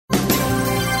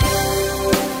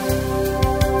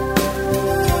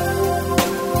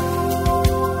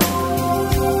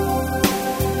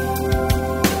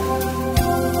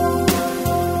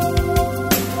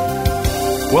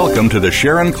Welcome to the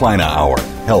Sharon Kleina Hour,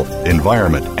 Health,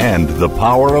 Environment, and the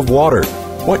Power of Water.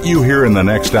 What you hear in the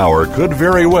next hour could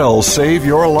very well save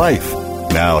your life.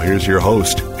 Now, here's your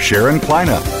host, Sharon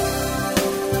Kleina.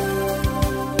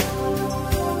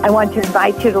 I want to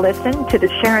invite you to listen to the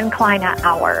Sharon Kleina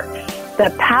Hour, the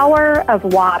power of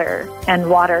water and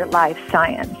water life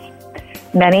science.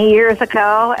 Many years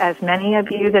ago, as many of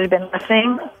you that have been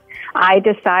listening, I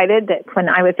decided that when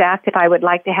I was asked if I would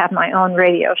like to have my own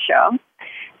radio show,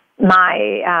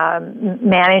 my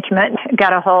management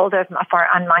got a hold of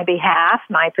on my behalf,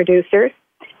 my producers,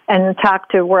 and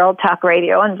talked to World Talk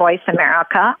Radio and Voice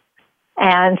America,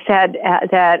 and said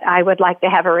that I would like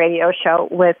to have a radio show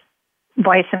with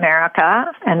Voice America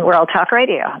and World Talk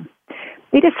Radio.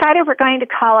 We decided we're going to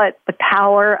call it The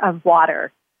Power of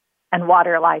Water and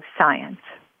Water Life Science.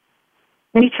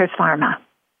 Nature's Pharma.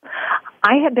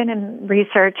 I have been in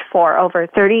research for over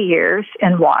 30 years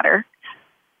in water,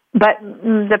 but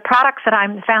the products that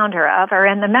I'm the founder of are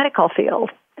in the medical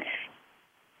field.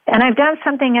 And I've done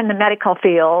something in the medical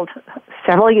field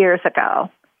several years ago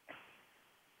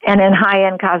and in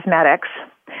high-end cosmetics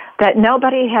that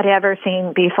nobody had ever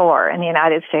seen before in the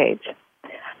United States.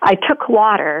 I took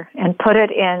water and put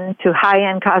it into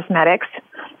high-end cosmetics,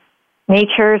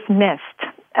 Nature's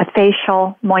Mist, a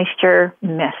facial moisture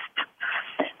mist,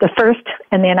 the first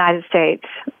in the United States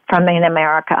from in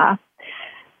America,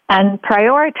 and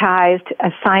prioritized a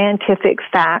scientific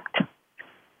fact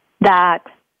that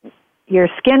your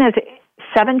skin is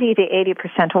 70 to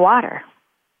 80% water.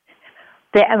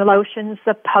 The lotions,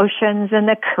 the potions, and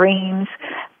the creams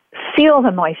seal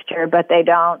the moisture, but they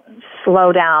don't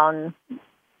slow down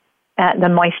the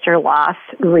moisture loss,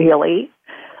 really.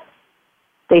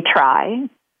 They try.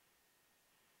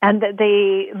 And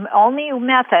the only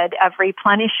method of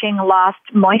replenishing lost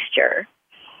moisture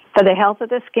for the health of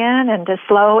the skin and to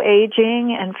slow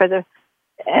aging and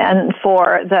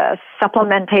for the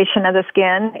supplementation of the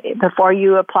skin before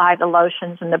you apply the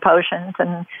lotions and the potions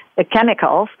and the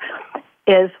chemicals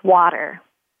is water.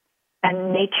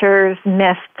 And Nature's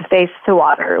Mist, Face to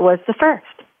Water, was the first.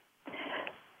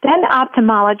 Then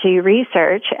ophthalmology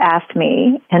research asked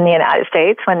me in the United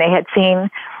States when they had seen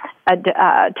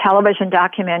a television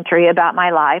documentary about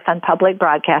my life on public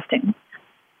broadcasting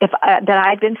that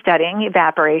I'd been studying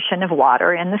evaporation of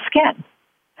water in the skin.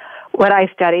 Would I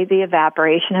study the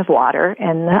evaporation of water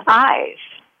in the eyes?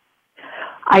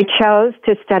 I chose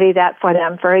to study that for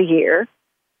them for a year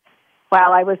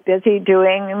while I was busy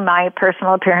doing my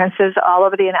personal appearances all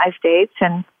over the United States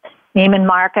and Neiman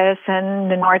Marcus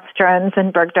and the Nordstroms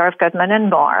and Bergdorf Goodman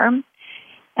and more,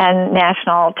 and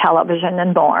national television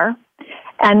and more.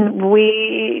 And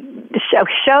we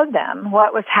showed them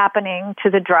what was happening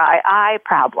to the dry eye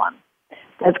problem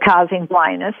that's causing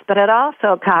blindness, but it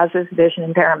also causes vision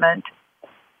impairment.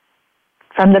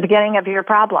 From the beginning of your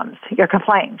problems, your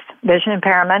complaints, vision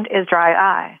impairment is dry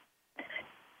eye.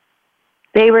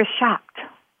 They were shocked.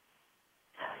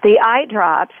 The eye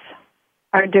drops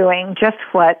are doing just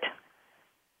what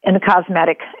in the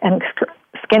cosmetic and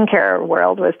skincare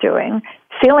world was doing,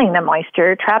 sealing the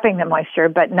moisture, trapping the moisture,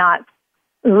 but not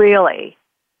really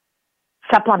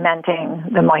supplementing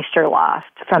the moisture lost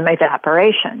from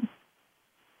evaporation.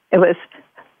 It was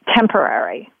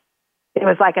temporary. It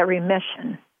was like a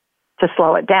remission to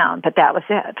slow it down, but that was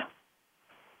it.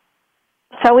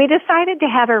 So we decided to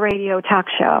have a radio talk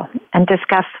show and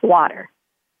discuss water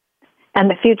and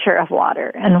the future of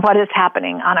water and what is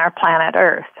happening on our planet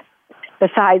Earth.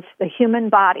 Besides the human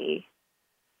body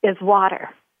is water.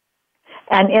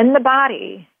 And in the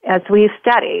body, as we've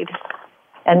studied,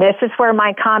 and this is where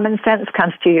my common sense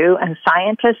comes to you, and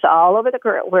scientists all over the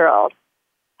world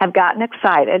have gotten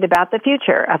excited about the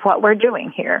future of what we're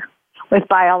doing here with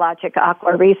biologic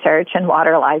aqua research and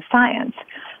water life science.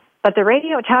 But the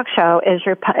radio talk show is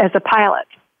a pilot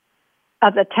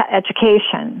of the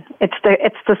education. It's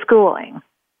the schooling.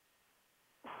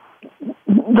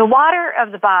 The water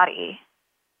of the body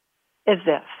is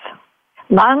this.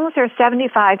 Lungs are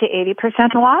 75 to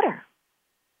 80% water.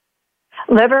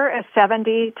 Liver is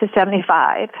 70 to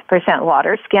 75%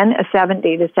 water. Skin is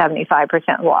 70 to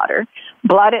 75% water.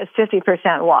 Blood is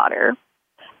 50% water.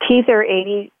 Teeth are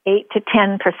 88 to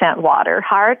 10% water.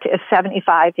 Heart is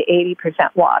 75 to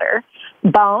 80% water.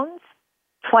 Bones,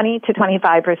 20 to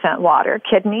 25% water.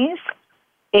 Kidneys,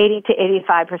 80 to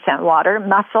 85% water.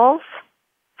 Muscles,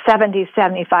 70 to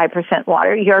 75%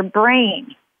 water. Your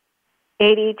brain,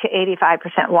 80 to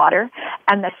 85% water,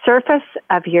 and the surface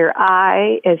of your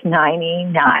eye is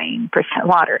 99%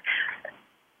 water.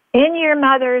 In your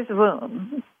mother's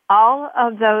womb, all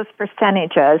of those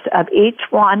percentages of each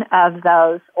one of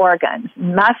those organs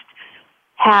must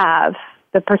have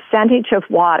the percentage of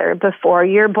water before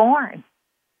you're born.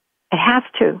 It has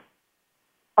to.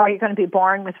 Or you're going to be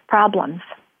born with problems.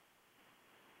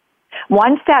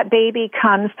 Once that baby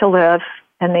comes to live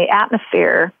in the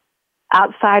atmosphere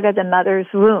outside of the mother's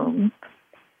womb,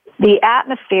 the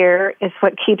atmosphere is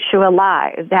what keeps you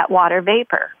alive, that water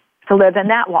vapor, to live in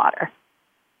that water.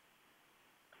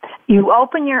 You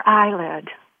open your eyelid,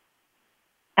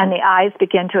 and the eyes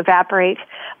begin to evaporate,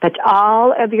 but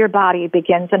all of your body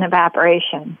begins an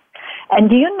evaporation. And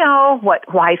do you know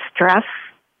why stress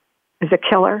is a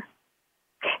killer?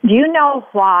 Do you know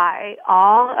why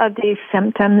all of these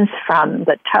symptoms from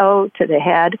the toe to the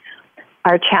head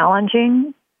are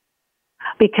challenging?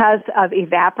 Because of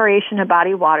evaporation of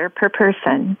body water per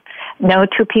person. No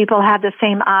two people have the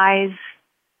same eyes,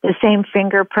 the same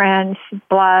fingerprints,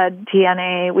 blood,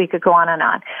 DNA. We could go on and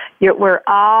on. We're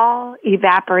all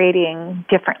evaporating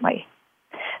differently.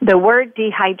 The word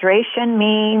dehydration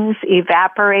means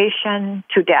evaporation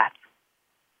to death.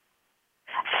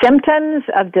 Symptoms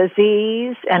of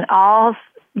disease and all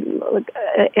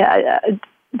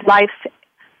life's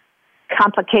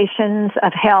complications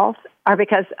of health are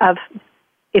because of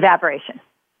evaporation.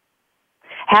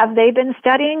 Have they been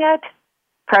studying it?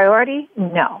 Priority?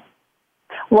 No.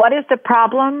 What is the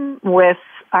problem with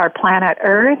our planet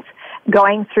Earth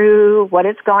going through what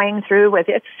it's going through with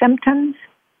its symptoms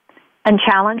and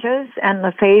challenges and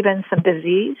the fave and some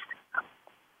disease?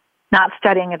 Not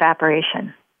studying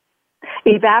evaporation.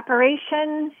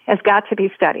 Evaporation has got to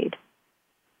be studied.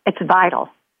 It's vital.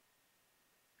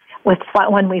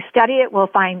 When we study it, we'll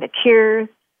find the cure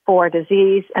for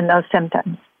disease and those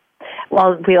symptoms.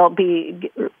 Well, we'll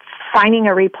be finding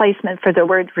a replacement for the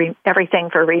word everything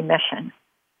for remission.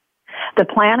 The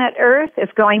planet Earth is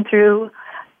going through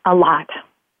a lot.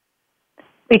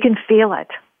 We can feel it.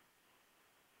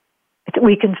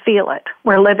 We can feel it.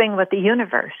 We're living with the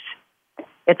universe.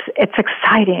 It's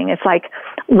exciting. It's like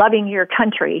loving your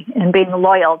country and being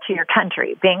loyal to your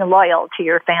country, being loyal to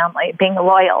your family, being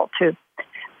loyal to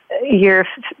your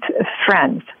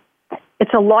friends.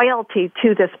 It's a loyalty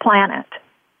to this planet,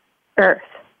 Earth.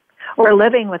 We're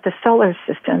living with the solar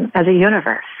system as a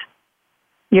universe.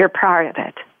 You're part of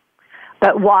it.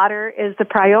 But water is the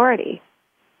priority.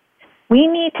 We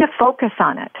need to focus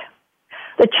on it.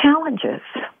 The challenges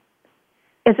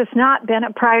is it's not been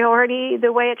a priority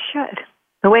the way it should,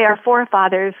 the way our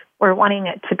forefathers were wanting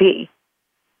it to be.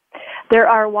 There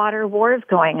are water wars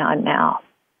going on now.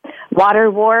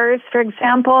 Water wars, for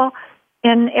example,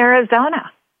 in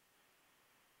Arizona.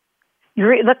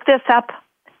 Look this up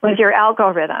with your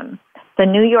algorithm. The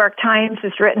New York Times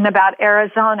has written about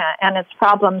Arizona and its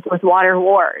problems with water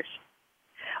wars.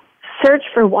 Search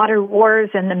for water wars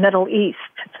in the Middle East.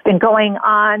 It's been going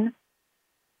on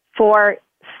for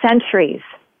centuries.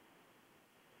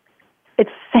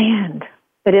 It's sand.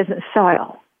 It isn't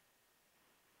soil.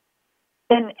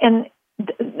 And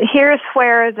here's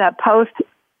where the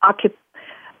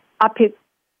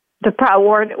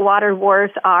water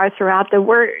wars are throughout the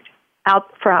world.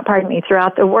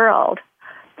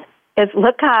 Is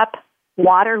look up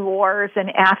water wars in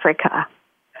Africa.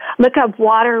 Look up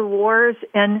water wars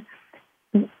in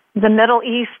the Middle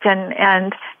East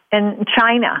and in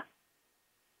China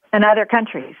and other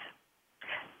countries.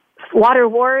 Water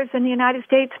wars in the United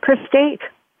States per state.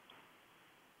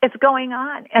 It's going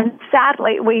on. And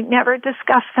sadly, we never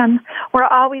discuss them. We're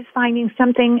always finding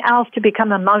something else to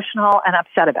become emotional and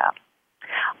upset about.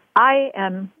 I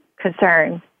am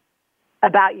concerned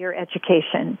about your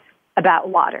education about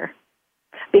water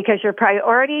because your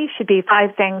priority should be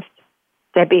 5 things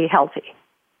to be healthy.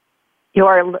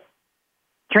 You're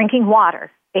drinking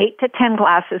water, 8 to 10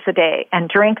 glasses a day, and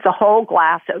drink the whole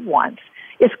glass at once.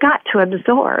 It's got to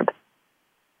absorb.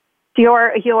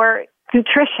 Your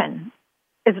nutrition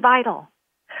is vital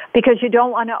because you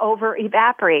don't want to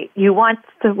over-evaporate. You want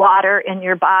the water in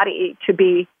your body to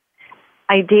be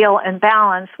ideal and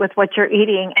balanced with what you're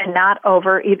eating and not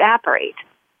over-evaporate.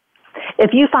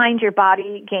 If you find your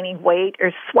body gaining weight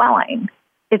or swelling,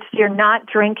 it's you're not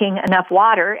drinking enough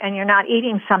water and you're not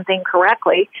eating something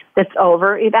correctly that's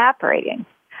over-evaporating.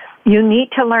 You need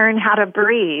to learn how to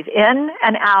breathe in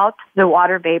and out the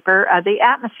water vapor of the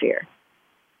atmosphere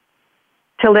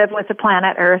to live with the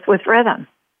planet Earth with rhythm.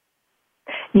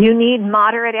 You need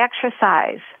moderate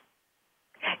exercise.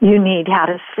 You need how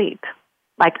to sleep,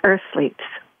 like Earth sleeps.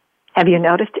 Have you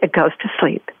noticed it goes to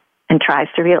sleep and tries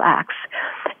to relax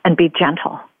and be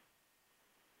gentle?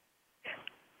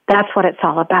 That's what it's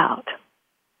all about.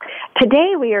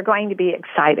 Today we are going to be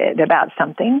excited about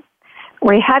something.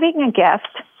 We're having a guest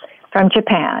from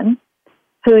Japan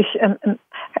who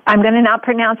I'm going to not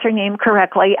pronounce her name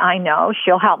correctly. I know.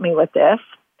 She'll help me with this.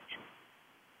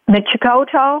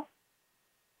 Michikoto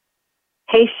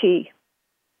Heishi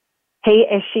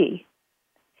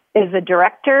is the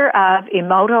director of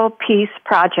Emoto Peace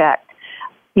Project.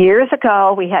 Years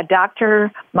ago, we had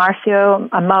Dr. Marcio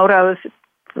Emoto's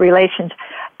relations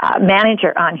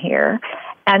manager on here,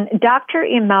 and Dr.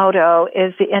 Emoto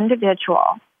is the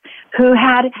individual who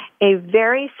had a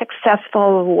very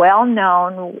successful,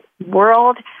 well-known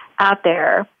world out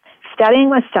there studying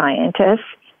with scientists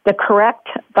the correct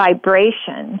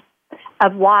vibration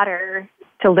of water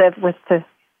to live with the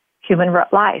human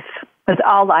life, with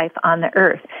all life on the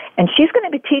earth. And she's going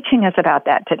to be teaching us about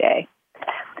that today.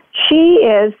 She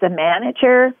is the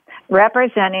manager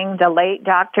representing the late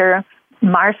Dr.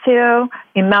 Marcio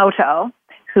Emoto,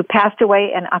 who passed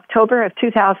away in October of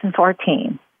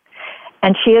 2014.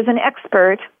 And she is an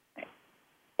expert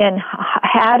in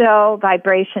Hado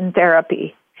vibration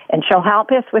therapy, and she'll help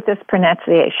us with this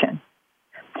pronunciation.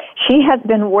 She has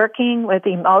been working with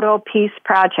the Emoto Peace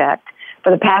Project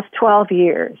for the past 12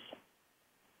 years.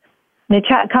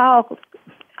 Michiko,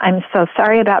 I'm so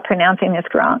sorry about pronouncing this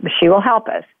wrong, but she will help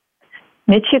us.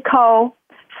 Michiko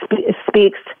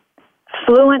speaks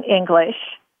fluent English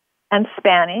and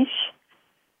Spanish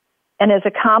and is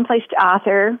an accomplished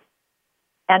author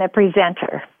and a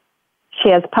presenter. She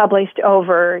has published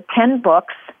over 10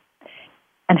 books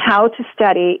on how to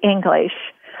study English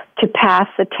to pass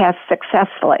the test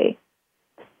successfully.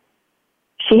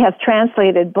 She has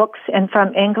translated books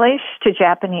from English to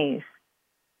Japanese.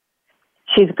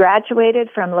 She's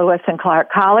graduated from Lewis and Clark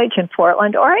College in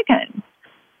Portland, Oregon,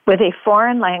 with a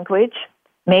foreign language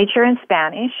major in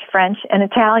Spanish, French, and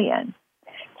Italian.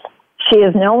 She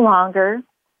is no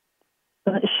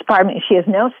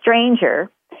stranger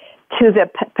to the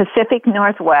Pacific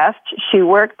Northwest. She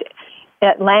worked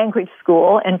at language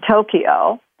school in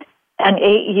Tokyo, and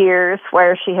 8 years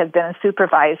where she has been a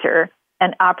supervisor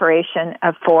and operation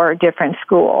of 4 different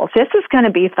schools. This is going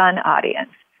to be fun, audience.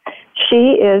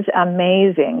 She is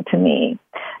amazing to me.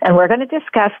 And we're going to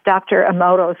discuss Dr.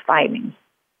 Emoto's findings.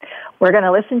 We're going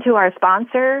to listen to our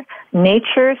sponsor,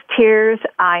 Nature's Tears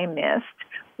Eye Mist,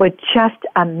 with just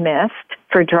a mist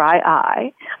for dry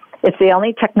eye. It's the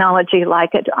only technology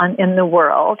like it in the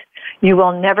world. You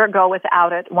will never go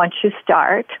without it once you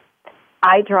start.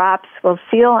 Eye drops will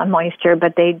seal a moisture,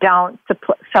 but they don't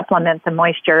supplement the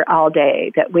moisture all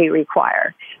day that we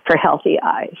require for healthy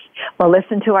eyes. We'll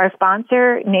listen to our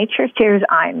sponsor, Nature's Tears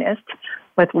Eye Mist,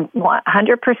 with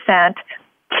 100%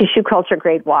 tissue culture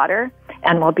grade water,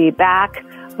 and we'll be back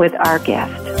with our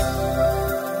guest.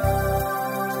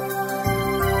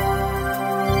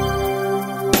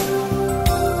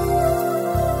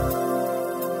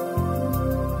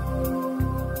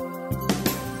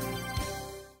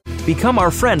 Become our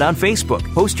friend on Facebook.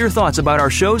 Post your thoughts about our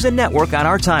shows and network on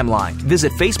our timeline.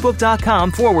 Visit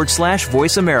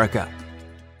Facebook.com/Voice America.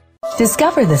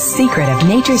 Discover the secret of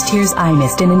Nature's Tears Eye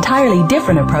Mist, an entirely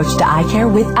different approach to eye care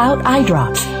without eye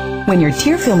drops. When your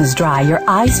tear film is dry, your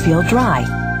eyes feel dry.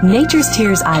 Nature's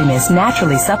Tears Eye Mist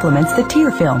naturally supplements the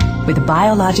tear film with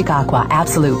Biologic Aqua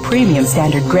Absolute Premium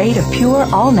Standard Grade of pure,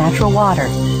 all-natural water.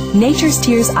 Nature's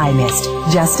Tears Eye Mist,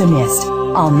 just a mist.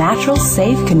 All natural,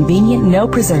 safe, convenient, no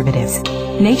preservatives.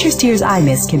 Nature's Tears Eye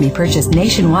Mist can be purchased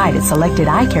nationwide at selected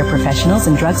eye care professionals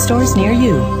and drugstores near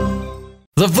you.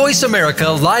 The Voice America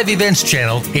Live Events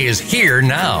channel is here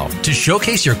now to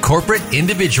showcase your corporate,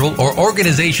 individual, or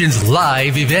organization's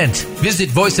live event. Visit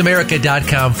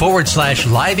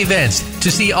voiceamerica.com/live events to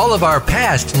see all of our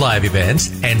past live events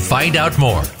and find out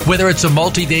more. Whether it's a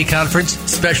multi-day conference,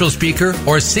 special speaker,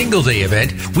 or single-day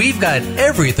event, we've got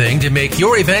everything to make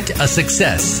your event a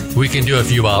success. We can do a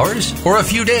few hours or a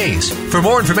few days. For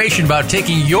more information about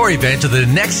taking your event to the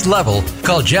next level,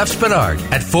 call Jeff Spinard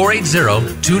at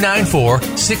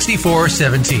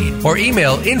 480-294-6417 or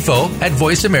email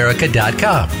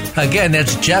info@voiceamerica.com. Again,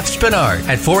 that's Jeff Spinard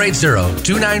at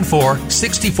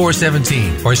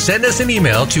 480-294-6417 or send us an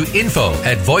email to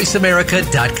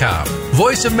info@voiceamerica.com.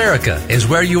 Voice America is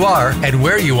where you are and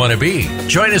where you want to be.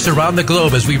 Join us around the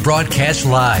globe as we broadcast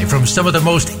live from some of the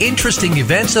most interesting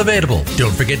events available.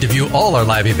 Don't forget to view all our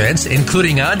live events,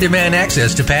 including on-demand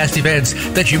access to past events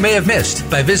that you may have missed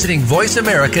by visiting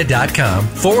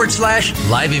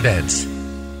voiceamerica.com/live events.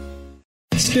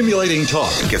 Stimulating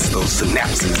talk. It gets those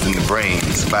synapses in the brain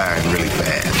firing really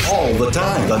fast. All the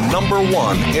time. The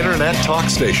 #1 Internet talk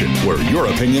station where your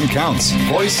opinion counts.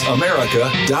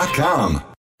 VoiceAmerica.com.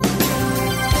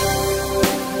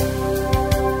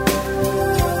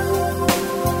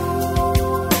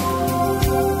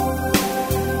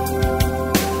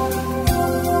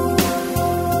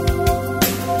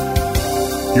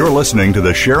 You're listening to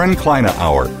the Sharon Kleina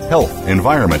Hour, Health,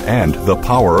 Environment, and the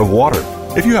Power of Water.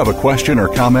 If you have a question or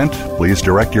comment, please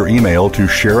direct your email to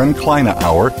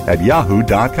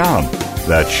SharonKleinehour@yahoo.com.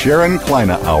 That's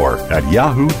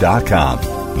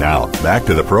SharonKleinehour@yahoo.com. Now, back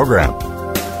to the program.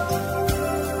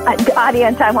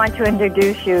 Audience, I want to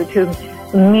introduce you to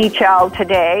Michelle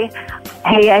today,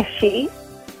 Hayashi,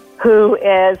 who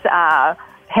is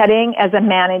heading as a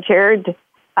manager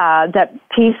the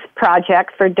Peace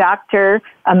Project for Dr.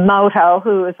 Emoto,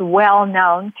 who is well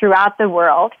known throughout the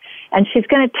world. And she's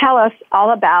going to tell us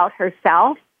all about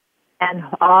herself and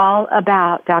all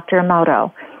about Dr.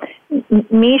 Emoto.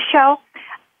 Michelle,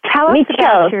 tell us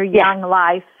about your young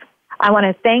life. I want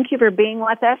to thank you for being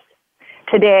with us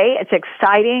today. It's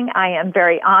exciting. I am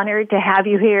very honored to have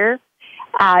you here.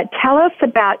 Tell us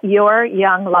about your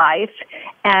young life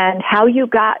and how you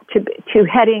got to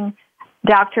heading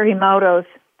Dr. Emoto's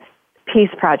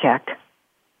Peace Project.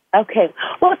 Okay.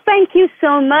 Well, thank you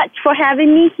so much for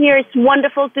having me here. It's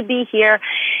wonderful to be here.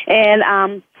 And,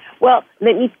 let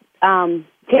me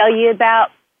tell you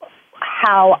about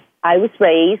how I was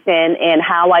raised and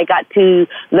how I got to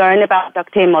learn about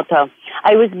Dr. Emoto.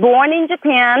 I was born in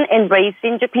Japan and raised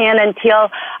in Japan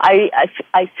until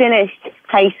I finished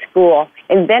high school.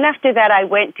 And then after that, I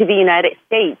went to the United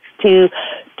States to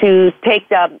take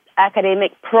the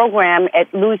academic program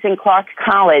at Lewis and Clark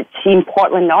College in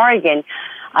Portland, Oregon.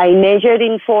 I majored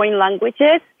in foreign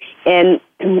languages, and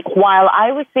while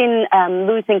I was in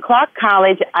Lewis and Clark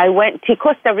College, I went to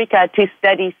Costa Rica to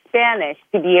study Spanish,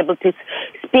 to be able to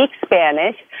speak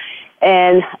Spanish,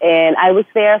 and I was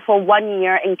there for 1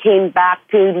 year and came back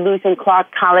to Lewis and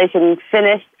Clark College and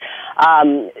finished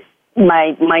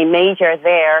my major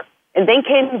there, and then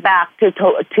came back to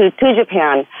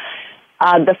Japan.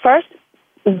 The first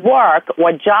work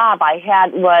or job I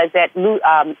had was at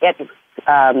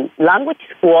language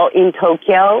school in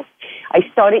Tokyo. I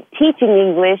started teaching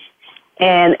English,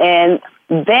 and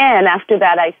then after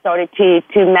that I started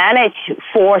to manage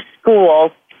 4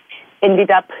 schools,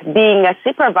 ended up being a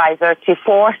supervisor to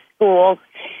 4 schools.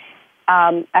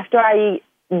 After I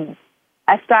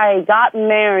got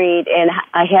married and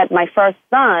I had my first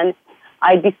son,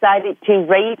 I decided to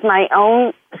raise my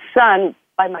own son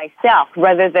by myself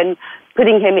rather than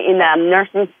putting him in a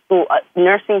nursing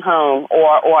home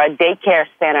or a daycare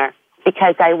center,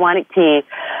 because I wanted to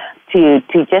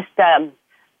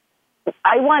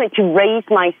I wanted to raise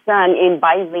my son in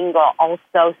bilingual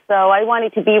also. So I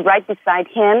wanted to be right beside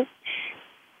him.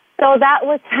 So that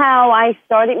was how I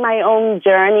started my own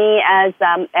journey as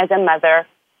a mother.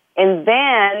 And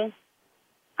then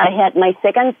I had my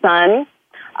second son.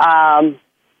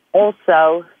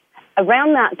 Also,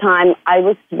 around that time, I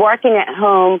was working at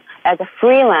home as a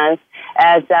freelance,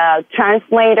 as a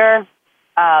translator,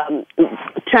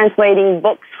 translating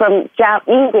books from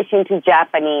English into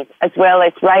Japanese, as well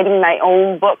as writing my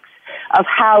own books of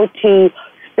how to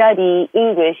study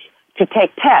English to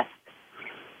take tests.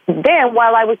 Then,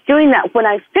 while I was doing that, when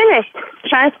I finished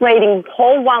translating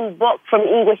whole one book from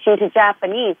English into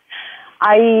Japanese,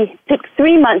 I took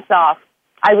 3 months off.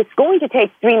 I was going to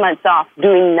take 3 months off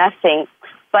doing nothing.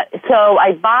 But so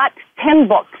I bought 10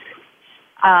 books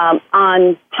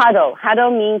on Hado.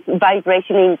 Hado means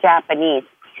vibration in Japanese.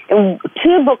 And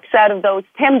 2 books out of those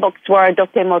 10 books were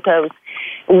Dr. Emoto's.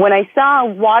 When I saw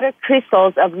water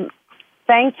crystals of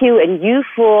thank you and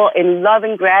youthful and love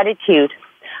and gratitude,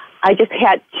 I just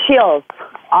had chills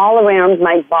all around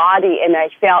my body, and I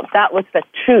felt that was the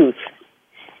truth.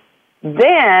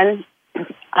 Then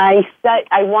I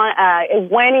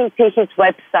went into his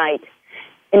website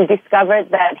and discovered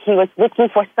that he was looking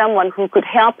for someone who could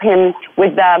help him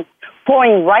with the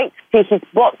foreign rights to his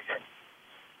books.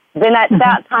 Then at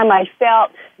that time, I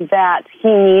felt that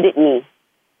he needed me.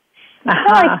 So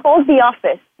I called the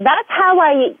office. That's how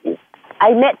I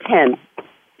met him.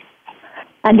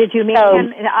 And did you meet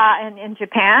him in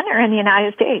Japan or in the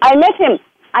United States? I met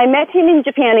him in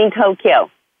Japan, in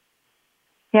Tokyo.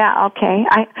 Yeah, okay.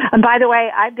 And by the way,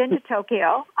 I've been to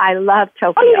Tokyo. I love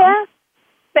Tokyo. Oh, yeah.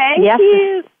 Thank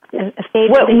you. When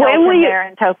were you there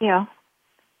in Tokyo?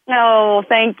 No,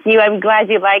 thank you. I'm glad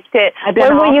you liked it.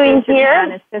 When were you in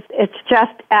here? It's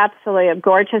just absolutely a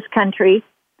gorgeous country.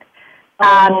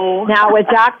 Now with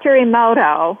Dr.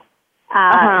 Emoto,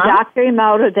 Dr.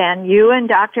 Emoto, then you and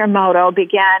Dr. Emoto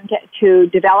began to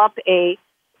develop a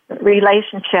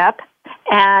relationship.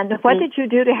 And what did you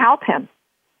do to help him?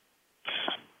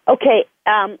 Okay,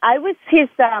 I was his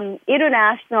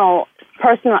international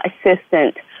personal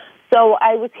assistant. So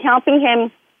I was helping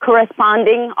him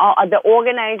corresponding,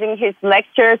 organizing his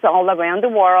lectures all around the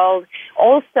world.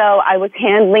 Also, I was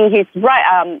handling his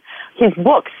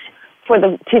books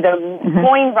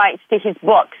foreign rights to his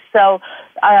books. So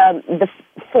the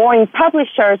foreign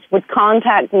publishers would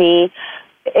contact me,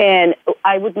 and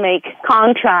I would make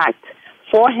contracts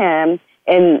for him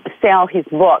and sell his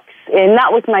books. And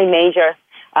that was my major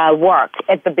work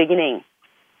at the beginning.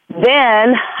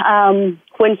 Then,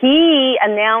 when he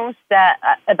announced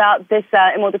about this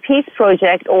Emerald Peace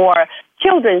Project or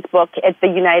children's book at the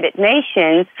United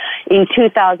Nations in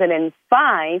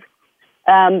 2005,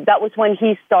 that was when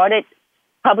he started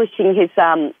publishing his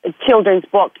children's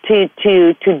book to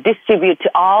distribute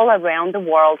to all around the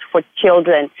world for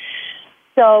children.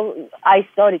 So I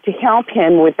started to help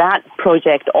him with that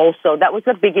project also. That was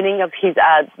the beginning of his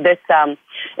this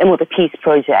Emerald Peace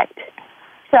Project.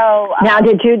 So now,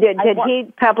 did he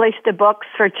publish the books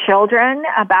for children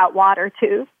about water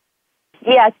too?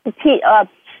 Yes, the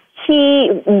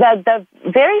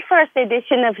very first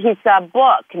edition of his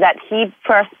book that he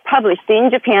first published in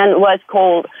Japan was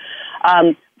called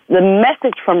 "The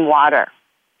Message from Water."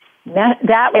 That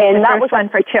was the first one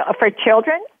for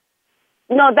children.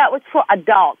 No, that was for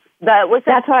adults. That's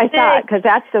what I thought, because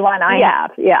that's the one I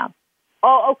have. Yeah.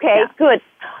 Oh, okay, yeah. Good.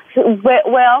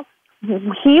 Well,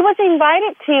 he was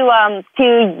invited to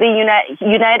the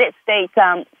United States,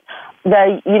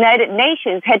 the United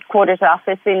Nations headquarters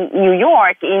office in New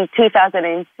York in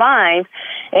 2005,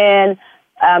 and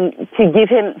to give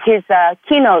him his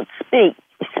keynote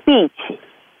speech.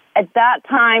 At that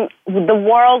time, the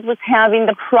world was having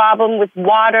the problem with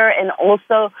water and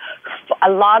also a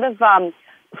lot of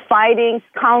fightings,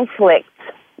 conflicts,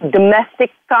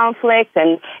 domestic conflicts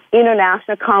and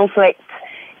international conflicts.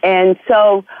 And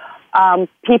so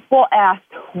people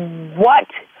asked what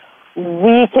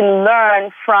we can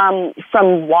learn from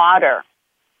water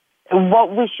and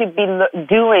what we should be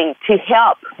doing to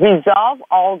help resolve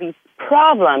all these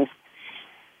problems.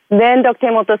 Then Dr.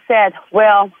 Emoto said,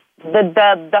 well,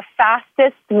 the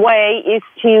fastest way is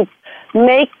to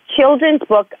make children's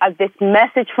book of this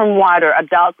Message from Water,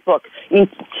 adult book,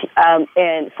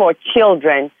 and for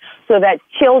children, so that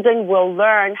children will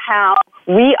learn how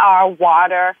we are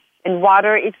water, and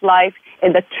water is life,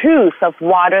 and the truth of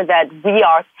water, that we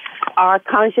are, our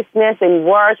consciousness and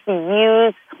words we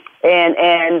use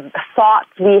and thoughts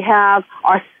we have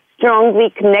are strongly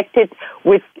connected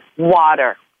with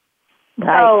water.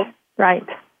 Right. So, right.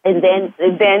 And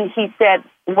then he said,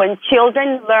 when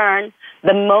children learn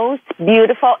the most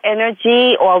beautiful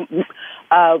energy or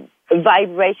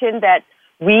vibration that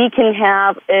we can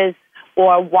have is,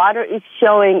 or water is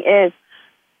showing, is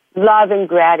love and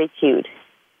gratitude.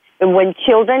 And when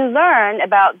children learn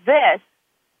about this,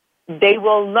 they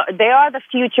are the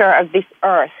future of this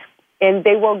earth, and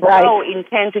they will grow in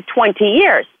 10 to 20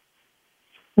 years.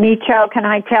 Micho, can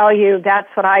I tell you, that's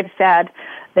what I've said.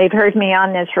 They've heard me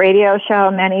on this radio show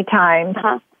many times,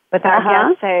 but I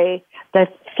have to say the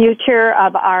future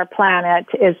of our planet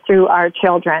is through our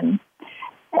children.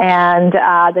 And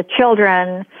the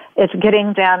children, it's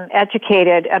getting them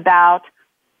educated about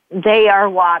they are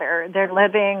water. They're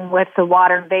living with the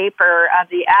water vapor of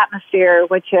the atmosphere,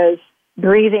 which is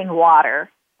breathing water.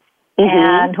 Mm-hmm.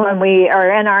 And when we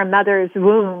are in our mother's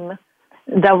womb,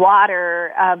 the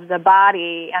water of the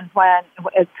body and when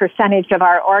a percentage of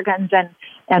our organs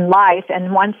and life,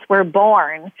 and once we're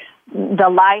born, the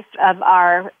life of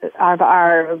our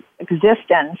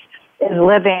existence is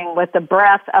living with the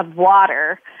breath of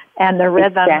water and the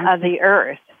rhythm of the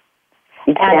earth.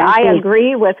 Exactly. And I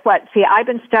agree with I've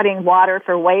been studying water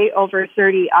for way over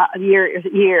 30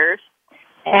 years,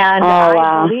 and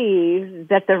I believe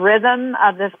that the rhythm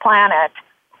of this planet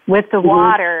with the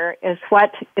water is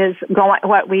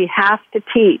what we have to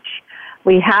teach.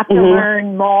 We have to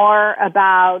learn more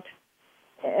about,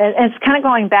 it's kind of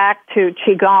going back to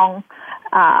Qigong,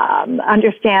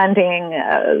 understanding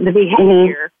the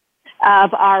behavior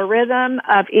of our rhythm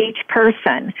of each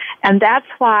person. And that's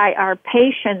why our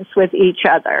patience with each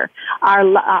other,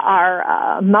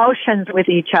 our emotions with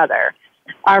each other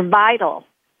are vital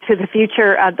to the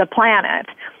future of the planet,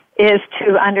 is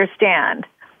to understand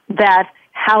that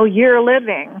how you're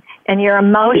living and your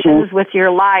emotions with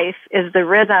your life is the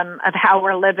rhythm of how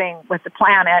we're living with the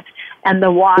planet and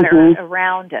the water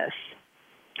around us.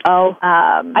 Oh,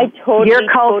 I totally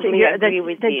agree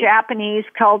with you. The Japanese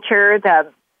culture,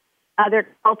 the other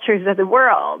cultures of the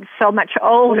world, so much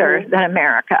older than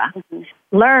America,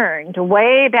 learned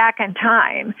way back in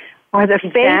time where the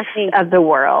face of the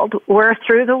world were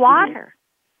through the water.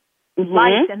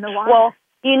 Life in the water. Well,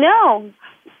 you know,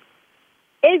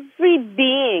 every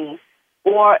being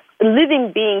or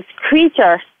living beings,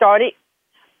 creature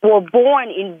were born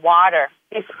in water.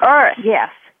 It's earth. Yes.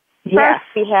 First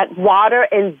we had water,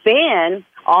 and then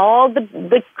all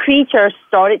the creatures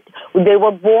they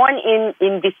were born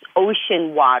in this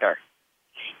ocean water.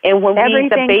 And when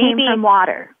everything came from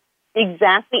water.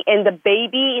 Exactly. And the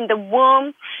baby in the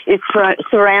womb is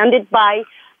surrounded by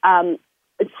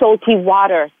salty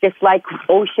water, just like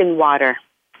ocean water.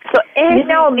 So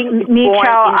Micho,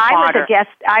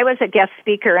 I was a guest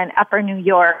speaker in Upper New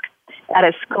York at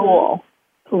a school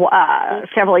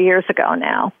several years ago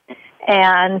now,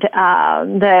 and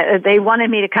they wanted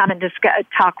me to come and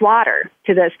talk water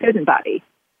to the student body,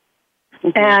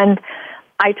 and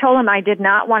I told them I did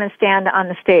not want to stand on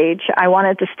the stage. I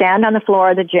wanted to stand on the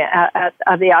floor of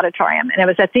the auditorium, and it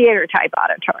was a theater type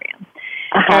auditorium,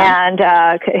 and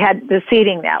had the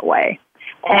seating that way.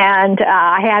 And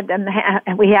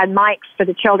we had mics for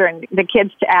the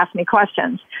kids to ask me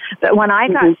questions. But when I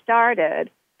got started,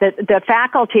 the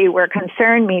faculty were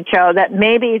concerned, Micho, that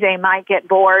maybe they might get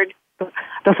bored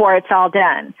before it's all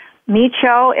done.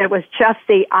 Micho, it was just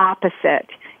the opposite.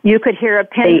 You could hear a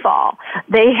pin fall.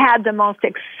 They had the most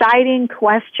exciting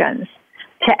questions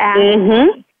to ask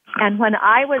me. And when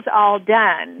I was all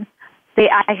done,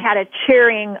 I had a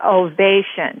cheering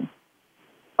ovation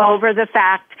over the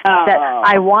fact that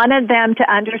I wanted them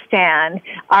to understand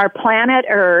our planet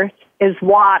Earth is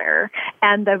water,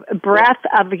 and the breath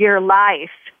of your life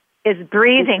is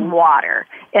breathing water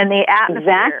in the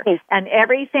atmosphere. Exactly. And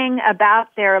everything about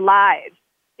their lives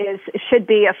should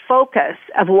be a focus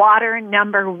of water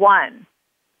number one.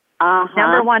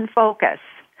 Number one focus.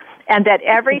 And that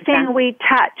everything we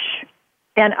touch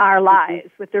in our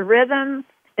lives with the rhythm,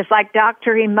 it's like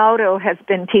Dr. Emoto has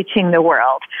been teaching the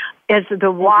world, is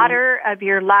the water of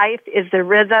your life, is the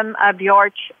rhythm of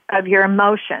your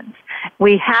emotions.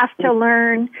 We have to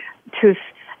learn to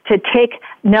take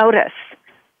notice,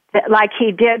 like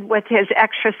he did with his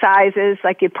exercises,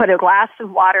 like you put a glass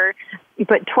of water, you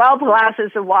put 12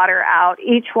 glasses of water out,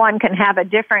 each one can have a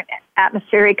different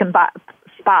atmospheric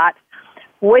spot.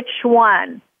 Which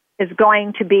one is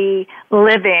going to be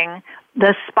living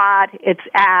the spot it's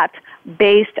at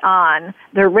based on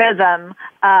the rhythm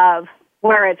of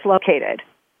where it's located?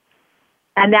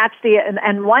 And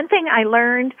and one thing I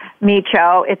learned,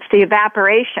 Micho, it's the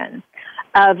evaporation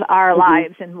of our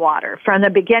lives in water. From the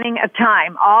beginning of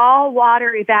time, all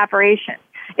water evaporation,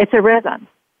 it's a rhythm.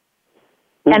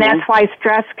 And that's why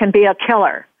stress can be a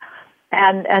killer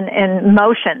and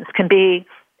emotions can be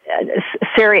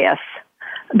serious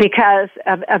because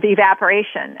of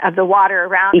evaporation of the water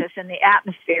around us in the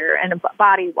atmosphere and the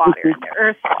body water and the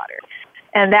earth water.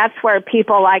 And that's where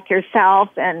people like yourself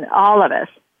and all of us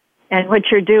and what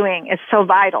you're doing is so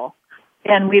vital.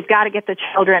 And we've got to get the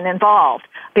children involved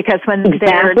because when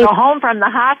they go home from the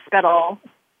hospital,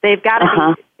 they've got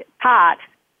to be taught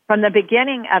from the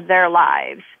beginning of their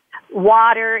lives,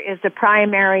 water is the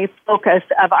primary focus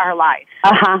of our life.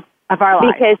 Of our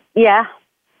life. Because,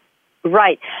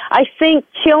 right. I think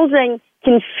children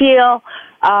can feel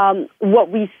what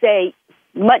we say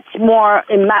much more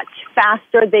and much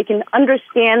faster. They can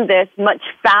understand this much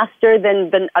faster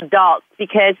than adults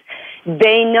because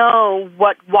they know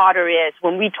what water is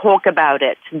when we talk about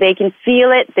it. They can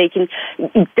feel it. They can.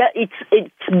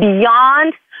 It's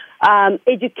beyond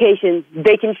education.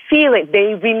 They can feel it.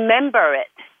 They remember it.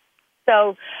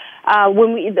 So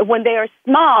when they are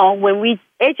small, when we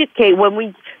educate, when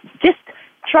we just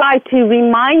try to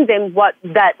remind them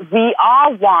that we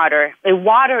are water and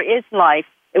water is life.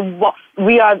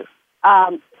 We are,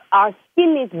 our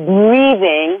skin is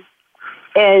breathing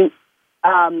and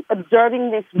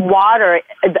observing this water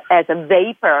as a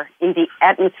vapor in the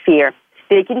atmosphere.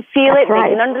 They can feel it, they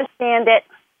can understand it,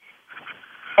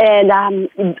 and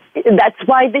that's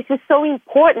why this is so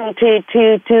important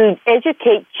to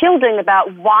educate children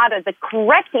about water, the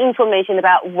correct information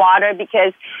about water,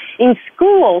 because in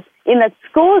schools, in the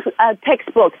school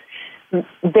textbooks,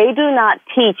 they do not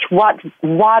teach what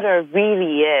water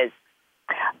really is.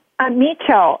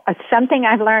 Micho, something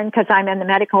I've learned because I'm in the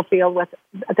medical field with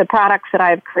the products that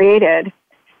I've created,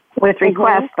 with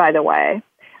requests, by the way,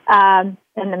 in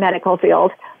the medical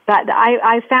field. But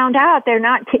I found out they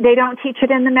don't teach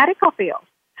it in the medical field.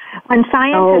 When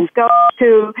scientists go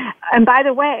to, and by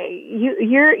the way,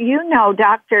 you know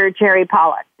Dr. Jerry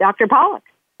Pollack, Dr. Pollack.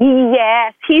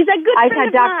 Yes, he's a good friend I've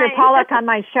had Dr. Pollack on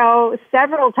my show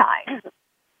several times.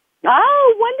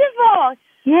 Oh, wonderful.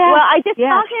 Yeah. Well, I just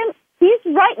saw him. He's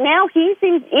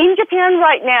in Japan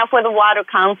right now for the water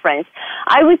conference.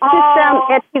 I was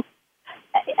just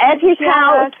at his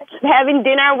house having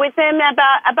dinner with him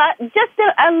about just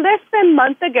less than a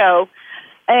month ago.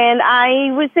 And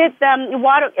I was at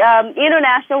the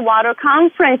International Water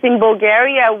Conference in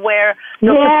Bulgaria where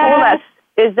Dr. Pollack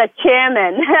is the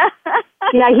chairman.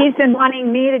 Yeah, he's been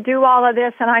wanting me to do all of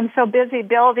this, and I'm so busy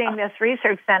building this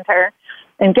research center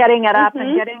and getting it up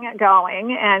and getting it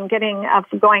going and getting up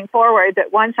going forward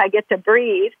that once I get to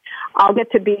breathe, I'll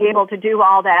get to be able to do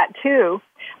all that too.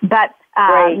 But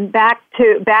back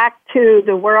to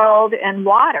the world and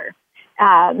water.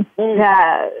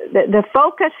 The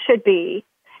focus should be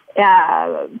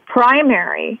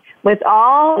primary with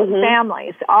all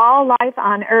families, all life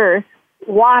on Earth,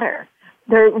 water.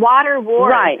 The water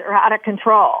wars are out of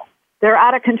control. They're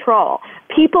out of control.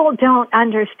 People don't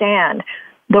understand.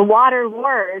 The water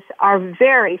wars are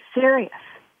very serious.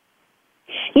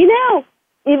 You know,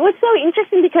 it was so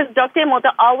interesting because Dr.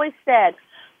 Emoto always said,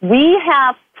 we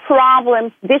have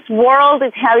problems. This world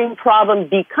is having problems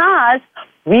because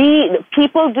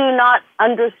people do not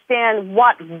understand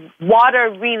what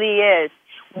water really is.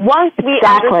 Once we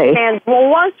understand,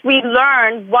 once we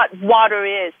learn what water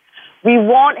is, we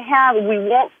won't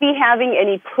be having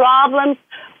any problems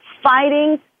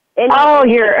fighting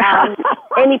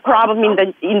any problem in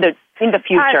the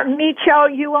future. Micho,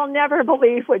 you will never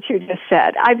believe what you just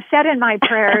said. I've said in my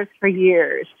prayers for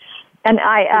years, and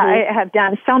I have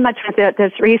done so much with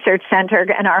this research center,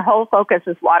 and our whole focus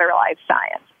is water life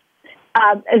science.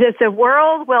 That the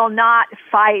world will not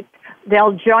fight.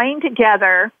 They'll join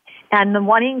together and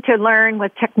wanting to learn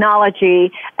with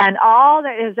technology and all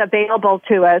that is available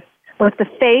to us with the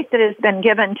faith that has been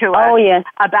given to us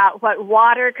about what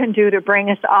water can do to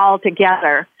bring us all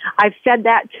together. I've said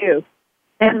that too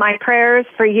in my prayers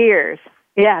for years.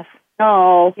 Yes.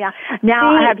 Oh. Yeah.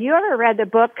 Now, have you ever read the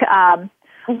book, I'm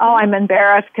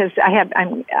embarrassed because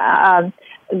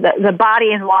The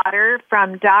Body and Water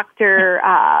from the doctor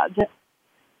out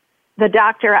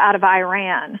of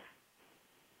Iran?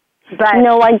 But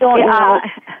no, I don't know.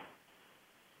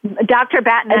 Dr.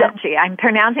 Batnanji, I'm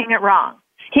pronouncing it wrong.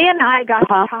 He and I got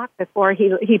to talk before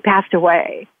he passed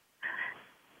away.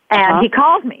 And he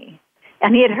called me,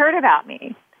 and he had heard about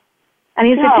me. And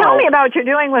he said, tell me about what you're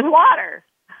doing with water.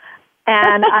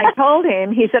 And I told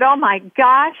him, he said, oh, my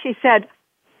gosh. He said,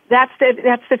 that's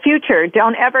the future.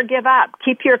 Don't ever give up.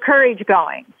 Keep your courage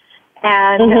going.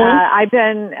 And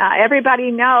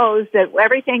everybody knows that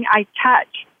everything I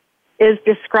touch is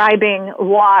describing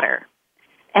water.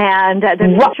 And the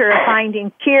future of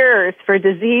finding cures for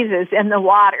diseases in the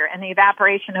water and the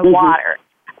evaporation of water.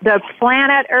 The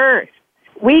planet Earth.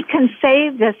 We can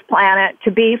save this planet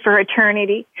to be for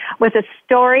eternity with a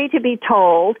story to be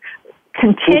told,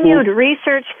 continued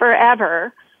research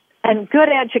forever, and good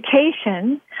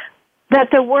education that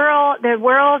the world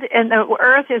and the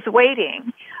Earth is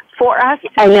waiting for us to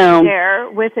be there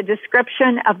with a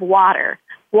description of water.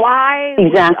 Why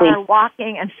we are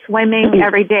walking and swimming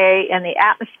every day in the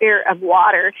atmosphere of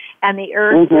water, and the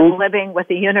Earth is living with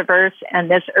the universe, and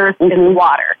this Earth is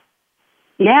water.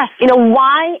 Yes. You know,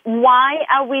 why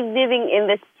are we living in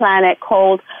this planet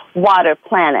called Water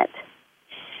Planet?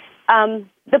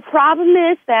 The problem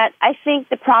is that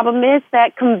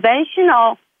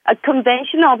conventional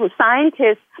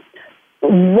scientists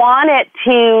wanted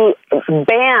to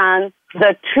ban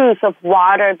the truth of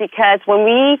water because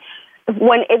when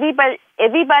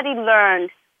everybody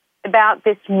learned about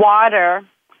this water,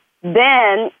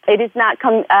 then it is not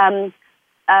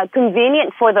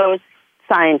convenient for those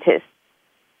scientists.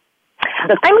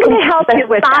 I'm going to help you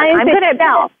with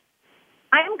that.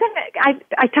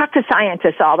 I talk to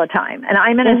scientists all the time, and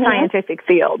I'm in a scientific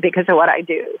field because of what I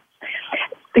do.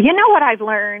 You know what I've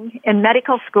learned in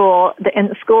medical school,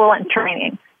 in school and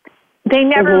training? They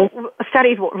never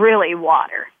studied really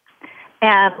water,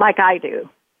 and like I do.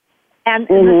 And the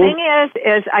thing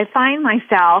is I find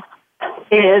myself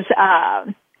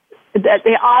that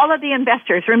all of the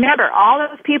investors, remember, all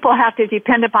those people have to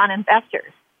depend upon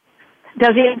investors.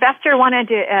 Does the investor want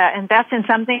to invest in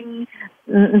something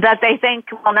that they think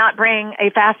will not bring a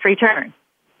fast return?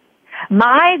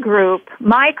 My group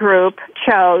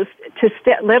chose to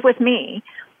live with me.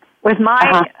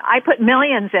 I put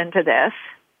millions into this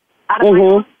out of my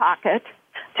own pocket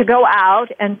to go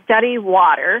out and study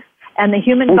water and the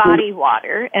human body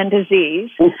water and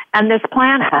disease and this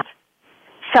planet.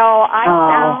 So I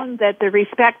found that the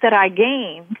respect that I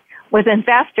gained with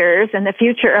investors and the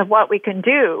future of what we can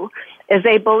do is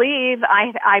they believe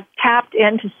I've tapped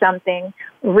into something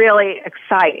really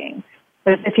exciting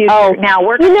with the future. Now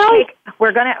we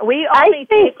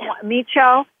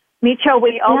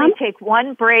only take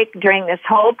one break during this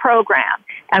whole program,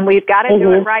 and we've got to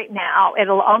do it right now.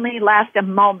 It'll only last a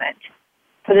moment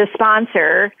for the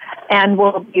sponsor, and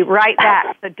we'll be right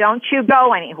back. So don't you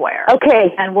go anywhere.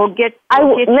 Okay. And we'll get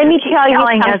let me tell you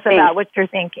telling something. us about what you're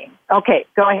thinking. Okay,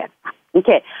 go ahead.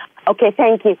 Okay,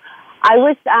 thank you. I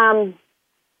was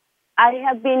I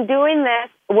have been doing this.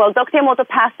 Well, Dr. Emoto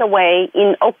passed away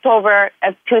in October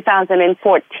of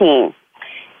 2014.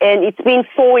 And it's been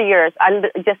 4 years,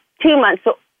 just 2 months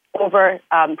over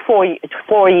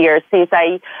 4 years since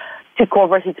I took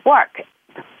over his work.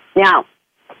 Now,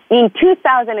 in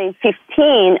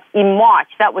 2015, in March,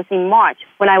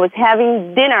 when I was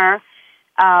having dinner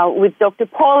with Dr.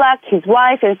 Pollack, his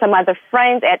wife, and some other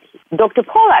friends at Dr.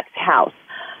 Pollack's house,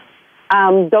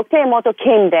 Dr. Emoto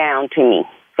came down to me.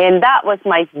 And that was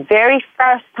my very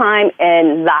first time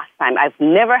and last time. I've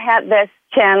never had this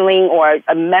channeling or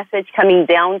a message coming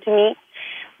down to me.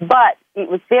 But it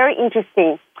was very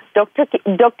interesting. Dr.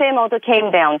 Emoto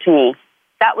came down to me.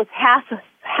 That was half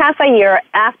a year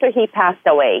after he passed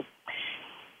away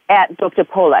at Dr.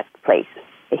 Pollack's place.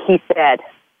 He said,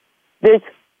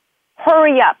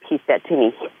 hurry up, he said to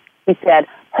me. He said,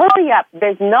 hurry up,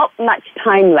 there's not much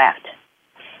time left.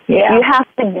 Yeah.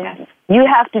 You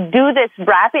have to do this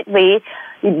rapidly.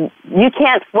 You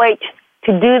can't wait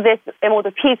to do this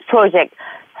Emoto Peace Project.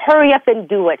 Hurry up and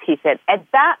do it, he said. At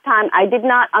that time, I did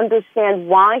not understand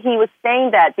why he was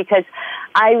saying that because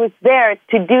I was there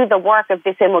to do the work of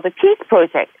this Emoto Peace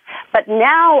Project. But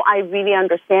now I really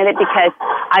understand it because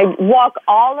I walk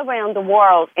all around the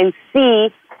world and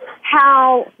see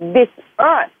how this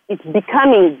earth is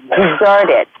becoming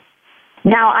deserted.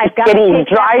 Now I've got getting to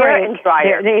take drier and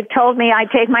drier. They've told me I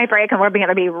take my break, and we're going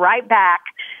to be right back.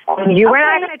 You and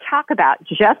I are going to talk about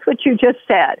just what you just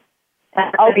said.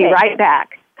 I'll be right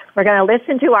back. We're going to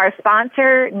listen to our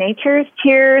sponsor, Nature's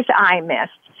Tears Eye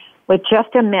Mist, with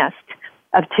just a mist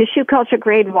of tissue culture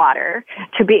grade water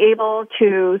to be able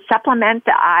to supplement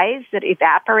the eyes that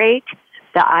evaporate.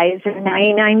 The eyes are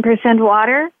 99%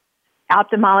 water.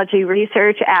 Ophthalmology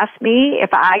research asked me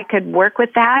if I could work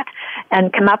with that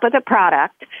and come up with a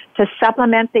product to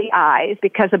supplement the eyes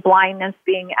because of blindness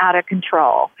being out of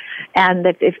control and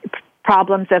the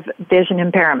problems of vision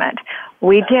impairment.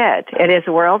 We did. It is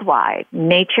worldwide.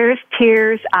 Nature's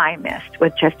Tears Eye Mist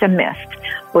with just a mist.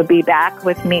 We'll be back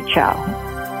with Meet Show.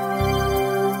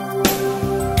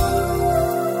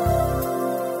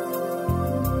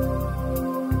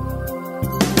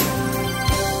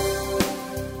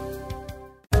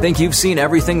 Think you've seen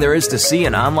everything there is to see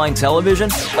in online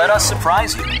television? Let us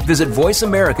surprise you. Visit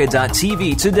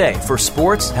voiceamerica.tv today for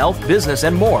sports, health, business,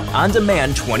 and more on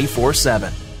demand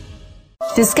 24/7.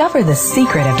 Discover the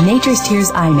secret of Nature's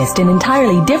Tears Eye Mist, an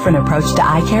entirely different approach to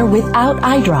eye care without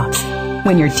eye drops.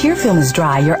 When your tear film is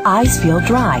dry, your eyes feel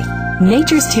dry.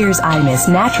 Nature's Tears Eye Mist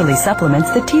naturally supplements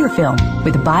the tear film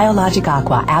with Biologic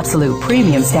Aqua Absolute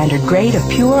Premium Standard Grade of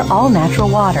pure, all-natural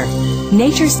water.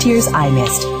 Nature's Tears Eye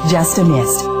Mist, just a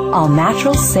mist. All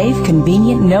natural, safe,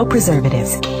 convenient, no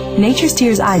preservatives. Nature's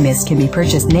Tears Eye Mist can be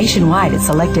purchased nationwide at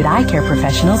selected eye care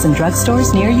professionals and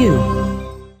drugstores near you.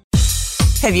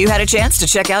 Have you had a chance to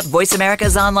check out Voice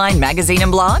America's online magazine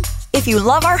and blog? If you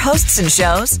love our hosts and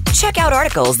shows, check out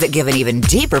articles that give an even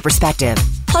deeper perspective.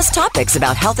 Plus topics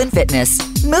about health and fitness,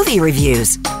 movie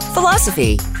reviews,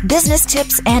 philosophy, business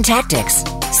tips and tactics,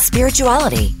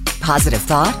 spirituality, positive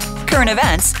thought, current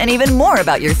events, and even more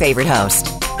about your favorite host.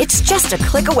 It's just a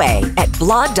click away at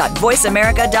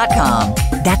blog.voiceamerica.com.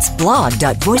 That's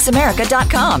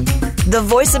blog.voiceamerica.com. The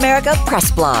Voice America Press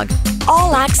Blog.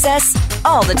 All access,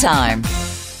 all the time.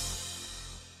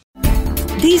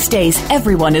 These days,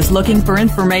 everyone is looking for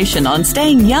information on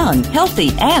staying young,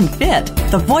 healthy, and fit.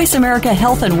 The Voice America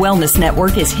Health and Wellness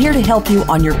Network is here to help you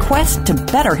on your quest to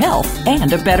better health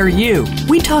and a better you.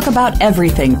 We talk about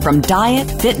everything from diet,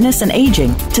 fitness, and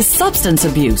aging to substance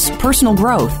abuse, personal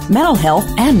growth, mental health,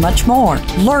 and much more.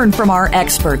 Learn from our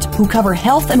experts who cover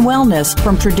health and wellness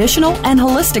from traditional and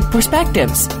holistic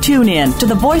perspectives. Tune in to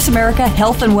the Voice America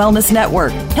Health and Wellness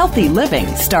Network. Healthy living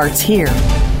starts here.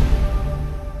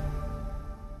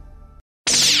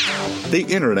 The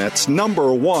Internet's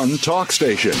 #1 talk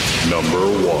station.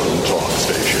 #1 talk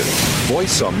station.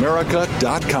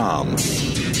 VoiceAmerica.com.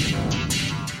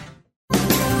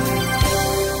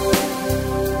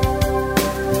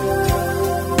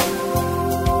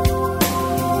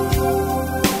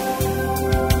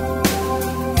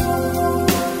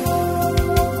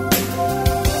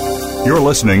 You're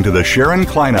listening to the Sharon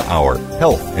Kleyne Hour,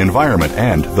 Health, Environment,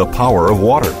 and the Power of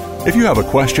Water. If you have a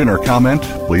question or comment,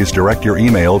 please direct your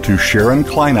email to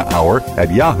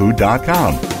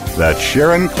SharonKleineHour@yahoo.com. That's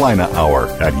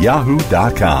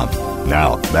SharonKleineHour@yahoo.com.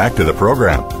 Now, back to the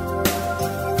program.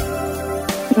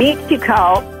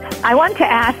 Michiko, I want to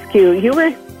ask you, you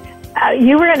and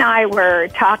I were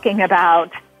talking about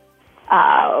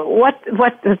what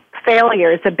the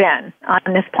failures have been on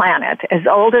this planet, as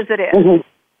old as it is,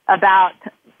 about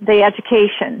the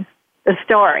education, the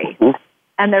story,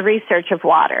 and the research of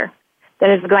water. that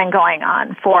has been going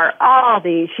on for all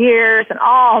these years and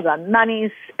all the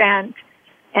money spent.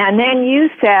 And then you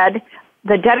said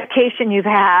the dedication you've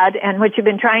had and what you've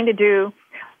been trying to do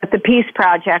with the Peace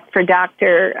Project for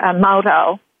Dr.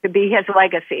 Emoto to be his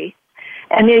legacy.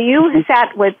 And you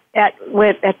sat at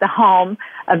the home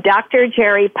of Dr.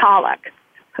 Jerry Pollack,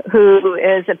 who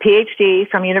is a PhD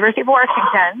from University of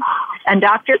Washington. And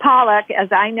Dr. Pollack, as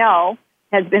I know,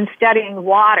 has been studying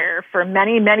water for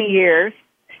many, many years.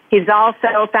 He's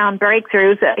also found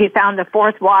breakthroughs. He found the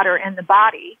fourth water in the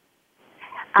body.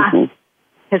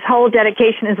 His whole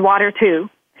dedication is water, too.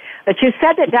 But you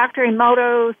said that Dr.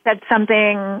 Emoto said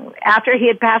something after he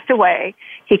had passed away.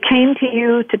 He came to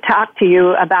you to talk to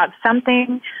you about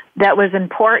something that was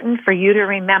important for you to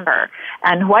remember.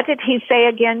 And what did he say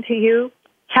again to you?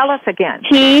 Tell us again.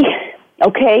 He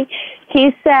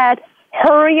said,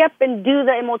 hurry up and do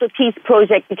the Emoto Peace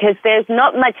Project because there's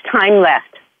not much time left.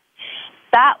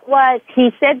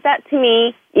 He said that to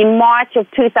me in March of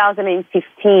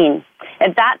 2015.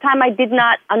 At that time, I did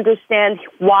not understand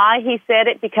why he said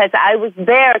it because I was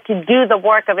there to do the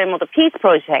work of Emoto Peace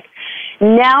Project.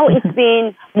 Now it's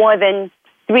been more than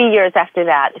 3 years after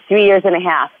that, 3 years and a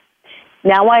half.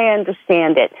 Now I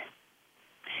understand it.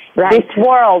 Right. This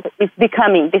world is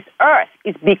becoming, this earth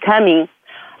is becoming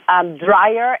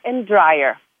drier and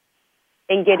drier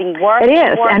and getting worse. It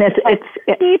is, and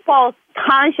it's people's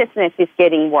consciousness is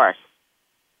getting worse.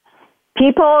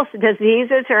 People's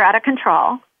diseases are out of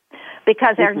control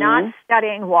because they're not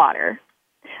studying water.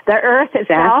 The earth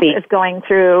itself is going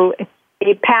through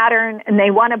a pattern, and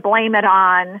they want to blame it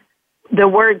on the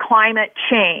word climate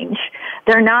change.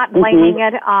 They're not blaming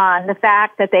it on the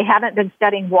fact that they haven't been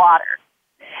studying water.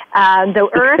 The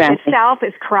earth itself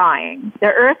is crying. The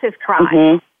earth is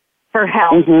crying for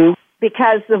help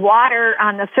because the water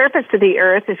on the surface of the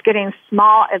earth is getting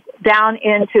small down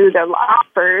into the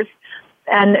aquifers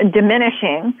and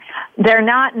diminishing. They're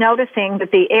not noticing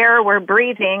that the air we're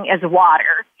breathing is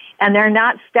water, and they're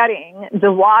not studying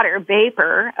the water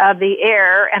vapor of the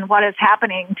air and what is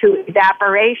happening to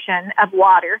evaporation of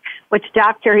water, which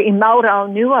Dr.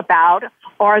 Emoto knew about,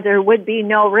 or there would be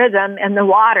no rhythm in the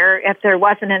water if there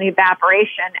wasn't an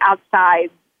evaporation outside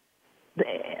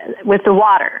with the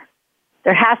water.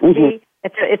 There has to be,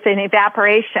 it's an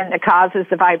evaporation that causes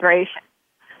the vibration.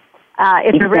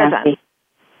 It's a rhythm.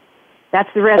 That's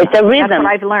the rhythm. It's a rhythm. That's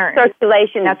what I've learned.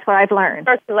 Circulation. That's what I've learned.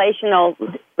 Circulational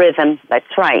rhythm.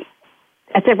 That's right.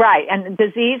 That's it, right. And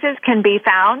diseases can be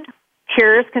found.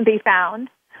 Cures can be found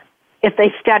if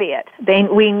they study it.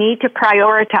 We need to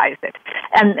prioritize it.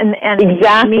 And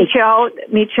Michio,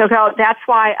 that's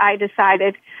why I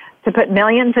decided to put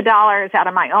millions of dollars out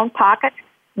of my own pocket.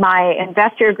 My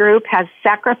investor group has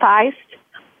sacrificed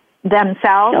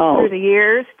themselves through the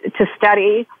years to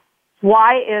study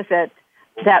why is it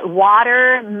that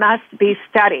water must be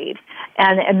studied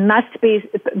and it must be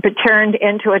turned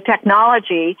into a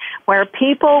technology where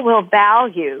people will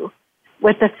value,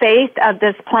 with the faith of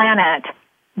this planet,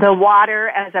 the water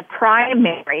as a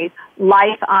primary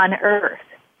life on Earth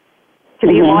to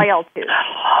be loyal to.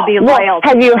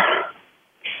 Have you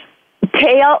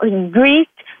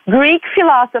Greek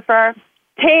philosopher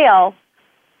Thales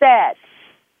said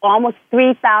almost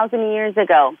 3,000 years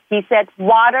ago, he said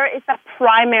water is a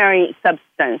primary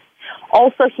substance.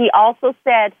 He also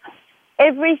said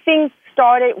everything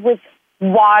started with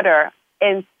water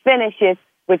and finishes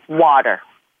with water.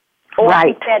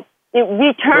 Right. He said it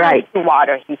returns to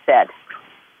water, he said.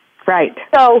 Right.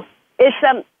 So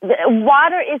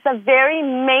water is a very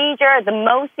major, the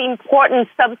most important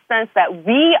substance that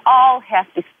we all have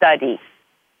to study.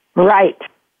 Right.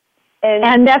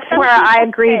 And that's where I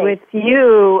agreed with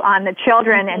you on the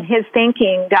children and his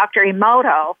thinking. Dr.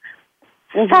 Emoto,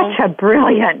 such a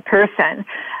brilliant person.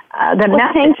 The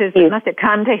messages that must have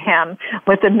come to him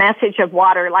with the message of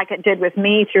water like it did with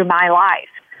me through my life.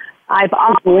 I've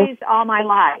always, all my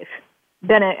life,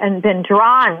 been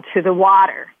drawn to the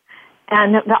water.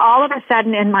 And all of a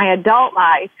sudden in my adult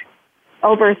life,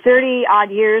 over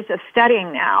 30-odd years of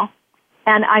studying now,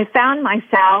 and I found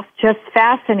myself just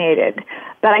fascinated.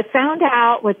 But I found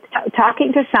out with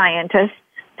talking to scientists,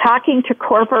 talking to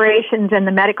corporations in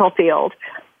the medical field,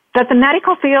 that the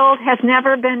medical field has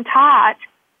never been taught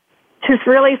to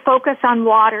really focus on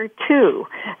water, too.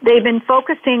 They've been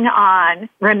focusing on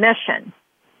remission.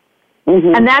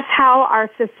 And that's how our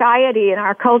society and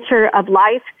our culture of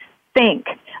life think.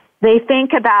 They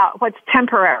think about what's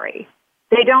temporary.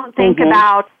 They don't think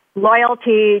about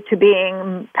loyalty to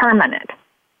being permanent.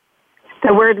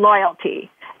 The word loyalty.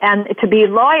 And to be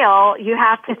loyal, you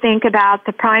have to think about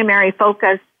the primary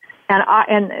focus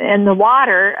and the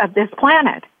water of this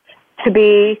planet. To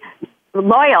be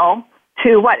loyal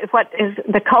to what is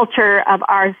the culture of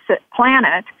our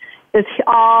planet is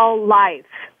all life,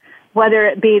 whether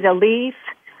it be the leaf,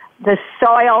 the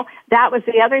soil. That was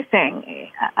the other thing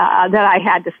that I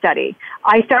had to study.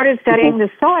 I started studying the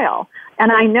soil,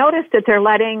 and I noticed that they're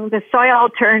letting the soil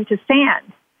turn to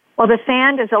sand. Well, the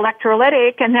sand is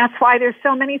electrolytic, and that's why there's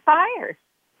so many fires.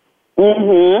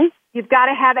 Mm-hmm. You've got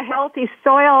to have a healthy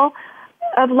soil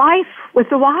of life with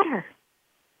the water.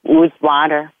 With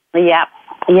water, yeah.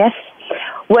 Yes.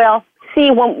 Well,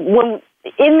 see, when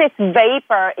in this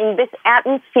vapor, in this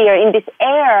atmosphere, in this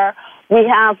air, we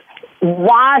have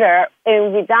water,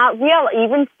 and without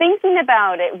even thinking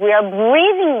about it, we are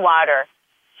breathing water.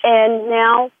 And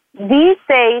now, these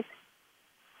days,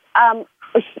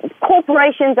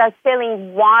 corporations are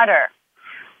selling water.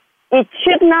 It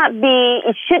should not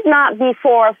be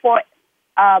for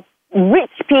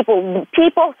rich people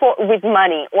with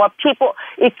money, or people.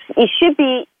 It should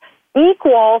be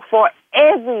equal for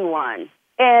everyone,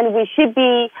 and we should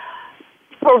be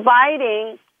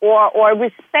providing or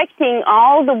respecting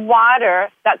all the water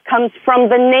that comes from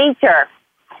the nature.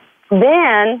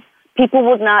 Then people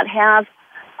would not have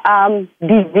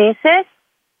diseases.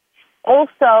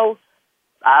 Also,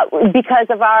 because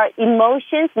of our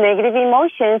emotions, negative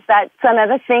emotions, that's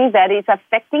another thing that is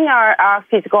affecting our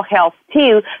physical health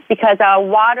too, because our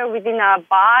water within our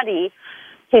body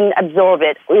can absorb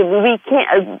it. We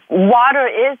can't. Water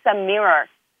is a mirror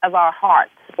of our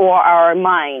hearts or our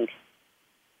mind.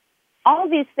 All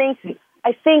these things,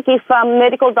 I think if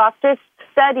medical doctors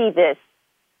study this,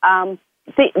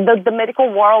 the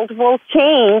medical world will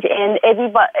change, and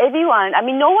everyone, I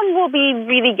mean, no one will be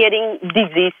really getting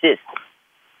diseases,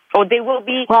 or they will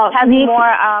be having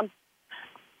more...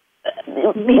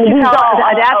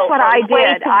 that's what I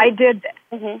did.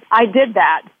 I did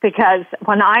that because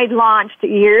when I launched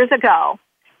years ago,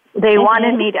 they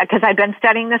wanted me to, because I'd been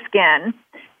studying the skin,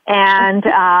 and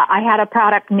I had a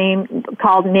product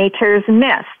called Nature's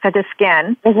Mist for the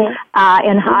skin,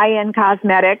 in high-end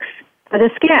cosmetics for the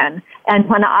skin. And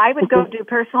when I would go do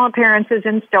personal appearances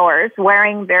in stores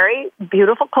wearing very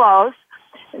beautiful clothes,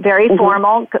 very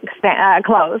formal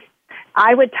clothes,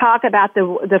 I would talk about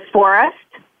the forest,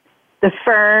 the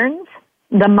ferns,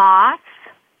 the moss,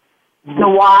 the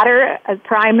water as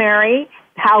primary,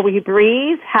 how we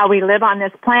breathe, how we live on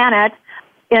this planet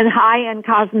in high-end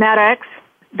cosmetics.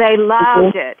 They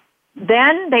loved it.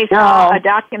 Then they saw a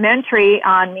documentary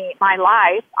on my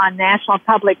life on National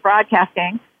Public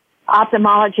Broadcasting,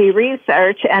 ophthalmology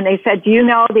research, and they said, do you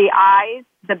know the eyes,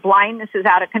 the blindness is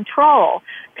out of control.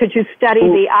 Could you study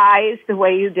the eyes the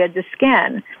way you did the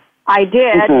skin? I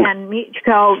did, and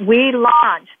Michiko, we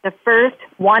launched the first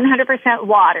 100%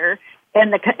 water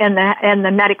in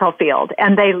the medical field,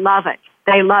 and they love it.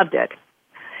 They loved it.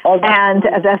 And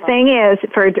the thing is,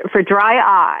 for dry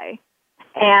eye,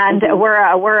 and we're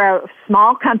a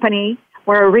small company.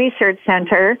 We're a research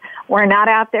center. We're not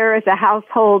out there as a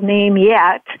household name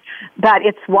yet, but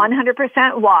it's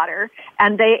 100% water,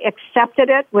 and they accepted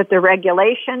it with the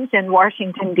regulations in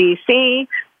Washington, D.C.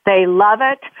 They love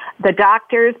it. The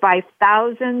doctors by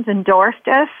thousands endorsed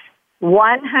us.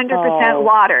 100%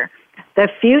 water. The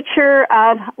future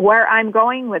of where I'm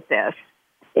going with this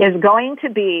is going to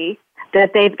be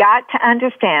that they've got to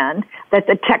understand that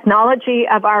the technology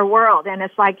of our world, and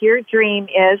it's like your dream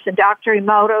is, and Dr.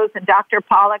 Emoto's and Dr.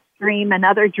 Pollack's dream and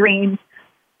other dreams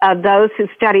of those who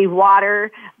study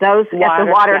water, those at the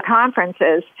water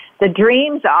conferences, the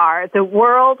dreams are the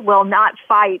world will not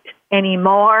fight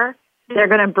anymore. They're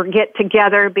going to get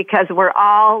together because we're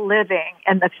all living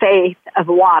in the faith of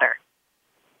water.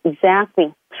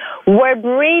 Exactly. We're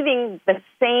breathing the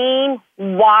same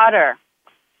water.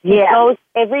 It goes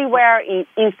everywhere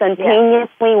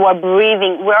instantaneously. We're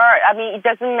breathing. It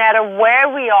doesn't matter where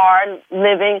we are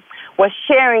living. We're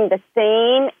sharing the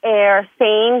same air,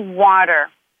 same water.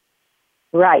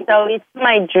 Right. So it's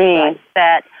my dream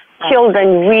that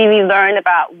children really learn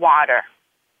about water.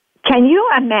 Can you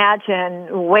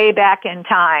imagine way back in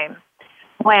time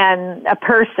when a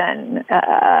person,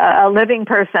 a living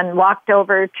person, walked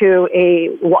over to a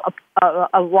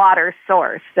water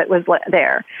source that was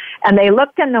there, and they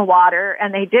looked in the water,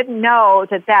 and they didn't know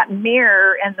that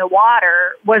mirror in the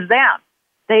water was them.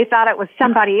 They thought it was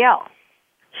somebody else.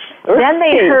 Then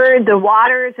they heard the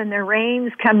waters and the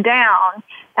rains come down,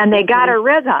 and they got a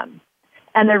rhythm.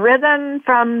 And the rhythm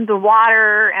from the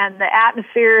water and the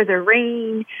atmosphere, the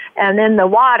rain, and then the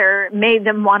water made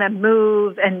them want to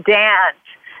move and dance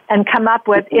and come up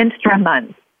with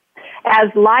instruments. As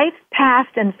life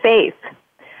passed in faith,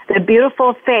 the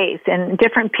beautiful faith in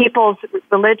different people's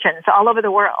religions all over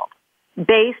the world,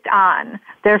 based on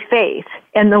their faith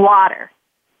in the water.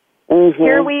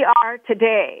 Here we are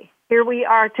today.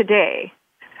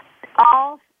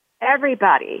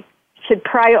 Everybody should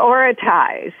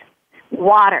prioritize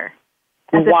water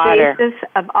as the basis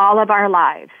of all of our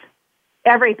lives.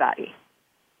 Everybody.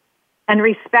 And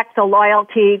respect the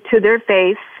loyalty to their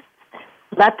faith.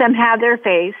 Let them have their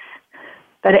faith.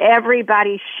 But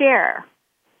everybody share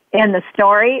in the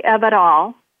story of it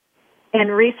all, in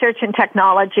research and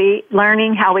technology,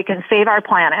 learning how we can save our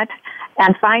planet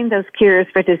and find those cures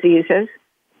for diseases,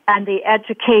 and the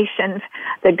education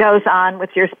that goes on with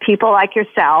your people like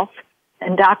yourself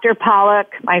and Dr. Pollack,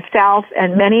 myself,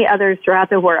 and many others throughout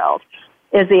the world,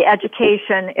 is the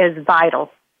education is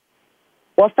vital.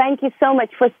 Well, thank you so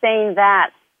much for saying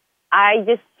that. I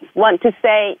just want to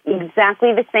say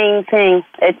exactly the same thing.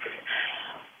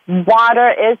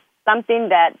 Water is something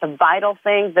that the vital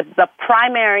thing, the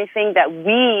primary thing that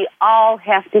we all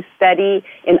have to study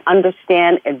and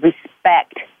understand and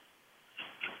respect.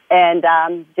 And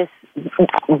just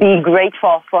be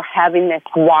grateful for having this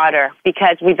water,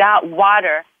 because without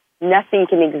water, nothing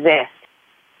can exist.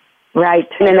 Right.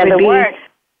 In other words,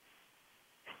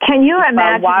 can you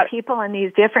imagine people in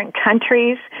these different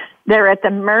countries? They're at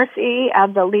the mercy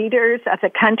of the leaders of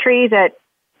the country that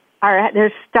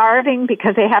they're starving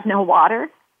because they have no water.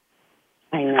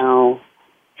 I know.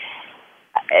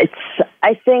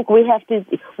 I think we have to.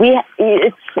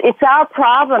 It's our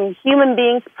problem, human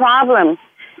beings' problem,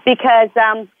 because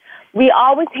we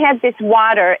always had this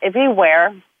water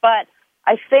everywhere. But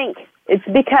I think it's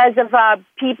because of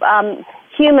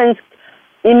humans'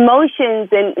 emotions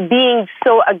and being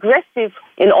so aggressive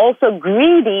and also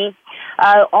greedy.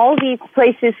 All these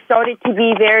places started to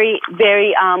be very,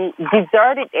 very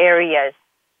deserted areas.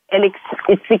 And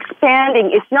it's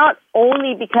expanding. It's not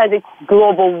only because it's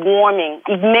global warming.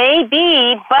 It may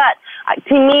be, but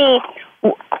to me,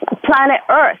 planet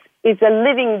Earth is a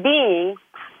living being.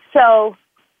 So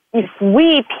if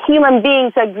we human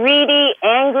beings are greedy,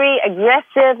 angry,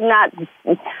 aggressive, not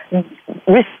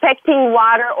respecting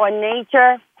water or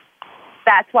nature,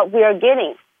 that's what we are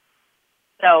getting.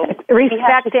 So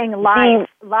respecting life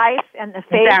and the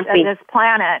face of this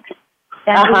planet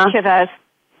and each of us.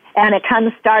 And it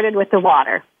started with the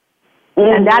water.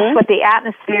 And that's what the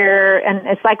atmosphere, and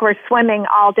it's like we're swimming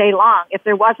all day long. If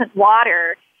there wasn't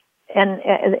water in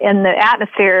the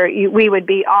atmosphere, we would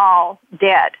be all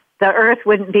dead. The earth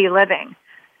wouldn't be living.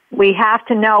 We have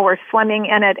to know we're swimming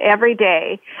in it every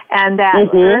day, and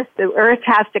that the earth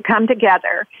has to come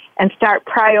together and start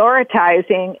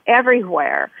prioritizing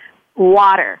everywhere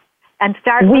water. And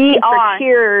start looking for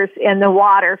cures in the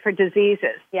water for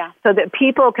diseases, so that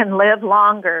people can live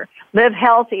longer, live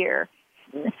healthier.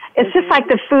 It's just like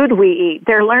the food we eat.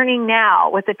 They're learning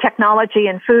now with the technology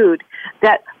in food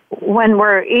that when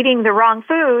we're eating the wrong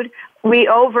food, we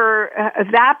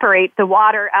evaporate the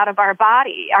water out of our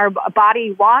body. Our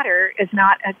body water is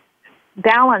not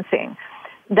balancing.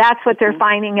 That's what they're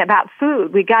finding about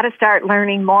food. We've got to start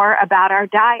learning more about our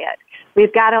diet.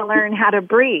 We've got to learn how to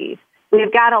breathe.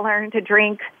 We've got to learn to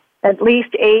drink at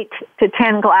least 8 to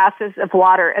 10 glasses of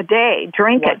water a day.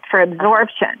 Drink it for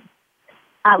absorption.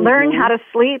 Learn how to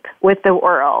sleep with the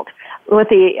world, with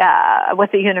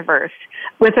the universe,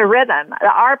 with a rhythm.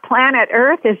 Our planet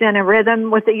Earth is in a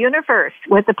rhythm with the universe,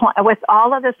 with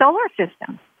all of the solar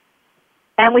system,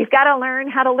 and we've got to learn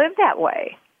how to live that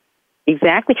way.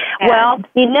 Exactly. Well,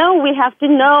 we have to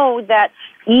know that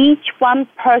each one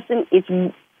person is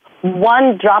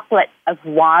one droplet of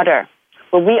water.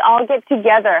 When we all get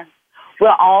together, we're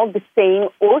all the same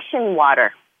ocean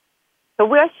water. So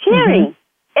we're sharing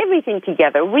everything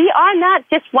together. We are not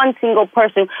just one single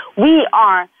person. We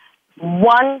are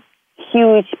one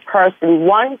huge person,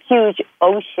 one huge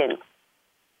ocean.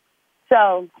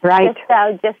 So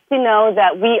just to know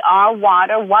that we are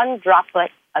water, one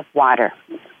droplet of water.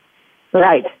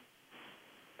 Right.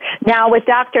 Now, with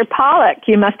Dr. Pollack,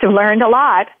 you must have learned a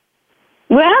lot.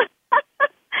 Well,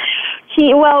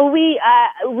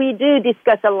 we do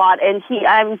discuss a lot, and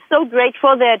I'm so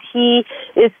grateful that he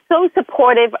is so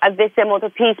supportive of this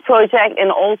Emoto Peace Project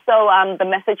and also the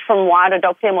Message from Water,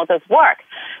 Dr. Emoto's work,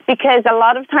 because a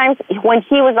lot of times when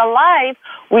he was alive,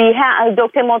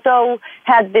 Dr. Emoto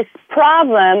had this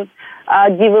problem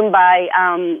given by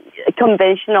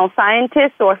conventional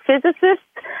scientists or physicists,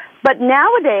 but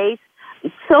nowadays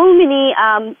so many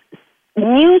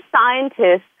new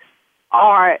scientists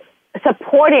are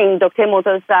supporting Dr.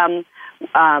 Emoto's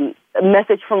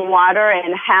Message from Water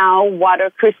and how water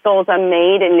crystals are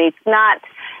made, and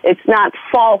it's not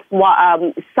false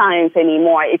science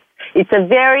anymore. It's a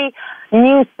very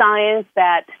new science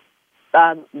that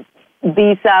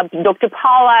these Dr.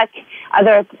 Pollack,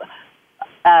 other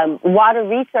water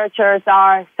researchers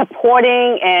are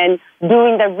supporting and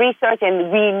doing the research,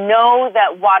 and we know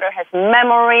that water has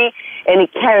memory and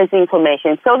it carries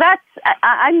information. So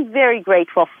I'm very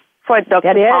grateful for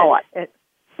Dr. Paula.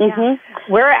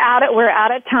 We're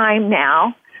out of time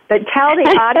now, but tell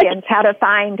the audience how to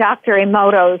find Dr.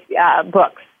 Emoto's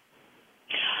books.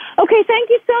 Okay, thank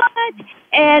you so much.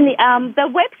 And the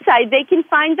website, they can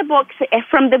find the books at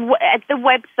the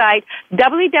website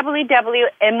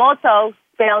www.emoto,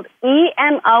 spelled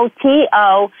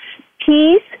EMOTO,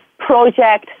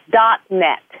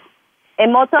 peaceproject.net.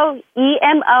 Emoto,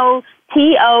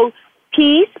 EMOTO,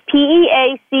 peace,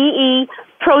 PEACE,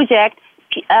 project,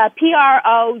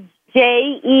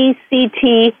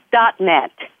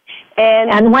 PROJECT.net.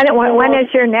 And when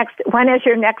is your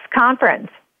next conference?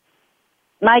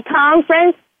 My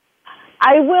conference,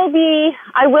 I will be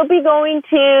going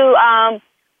to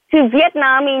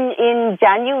Vietnam in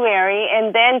January,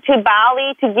 and then to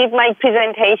Bali to give my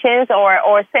presentations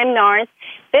or seminars.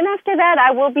 Then after that, I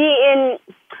will be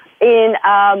in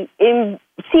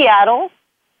Seattle.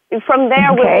 From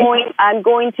there, I'm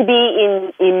going to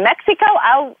be in Mexico.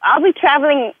 I'll be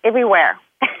traveling everywhere.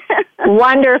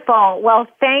 Wonderful. Well,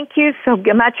 thank you so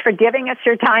much for giving us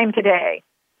your time today.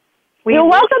 You're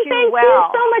welcome. Thank you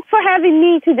so much for having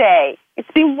me today. It's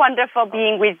been wonderful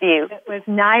being with you. It was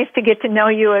nice to get to know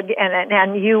you again,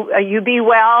 and you be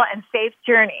well and safe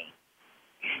journey.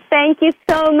 Thank you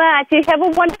so much. You have a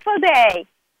wonderful day.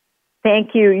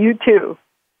 Thank you. You too.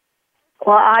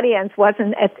 Well, audience,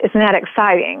 isn't that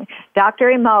exciting? Dr.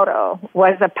 Emoto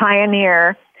was a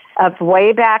pioneer of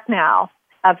way back now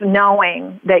of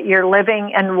knowing that you're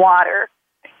living in water,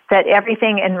 that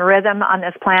everything in rhythm on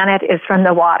this planet is from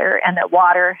the water, and that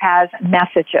water has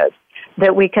messages,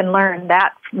 that we can learn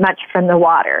that much from the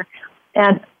water.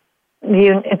 And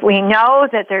if we know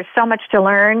that there's so much to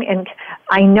learn, and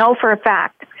I know for a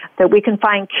fact that we can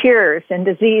find cures and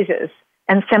diseases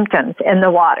and symptoms in the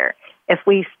water if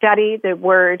we study the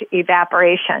word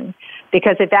evaporation,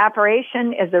 because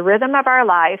evaporation is the rhythm of our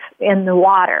life in the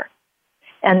water.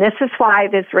 And this is why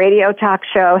this radio talk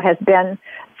show has been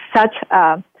such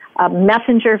a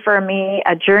messenger for me,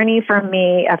 a journey for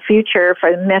me, a future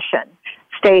for the mission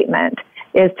statement,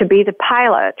 is to be the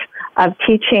pilot of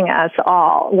teaching us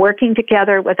all, working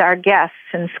together with our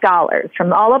guests and scholars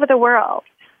from all over the world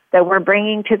that we're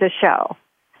bringing to the show,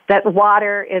 that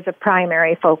water is a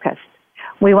primary focus.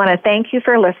 We want to thank you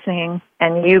for listening,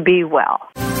 and you be well.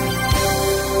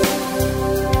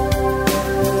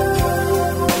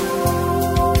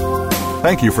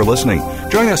 Thank you for listening.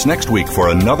 Join us next week for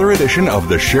another edition of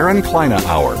the Sharon Kleina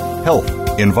Hour, Health,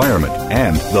 Environment,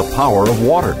 and the Power of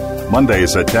Water.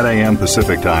 Mondays at 10 a.m.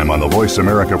 Pacific Time on the Voice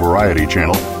America Variety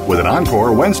Channel, with an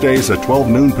encore Wednesdays at 12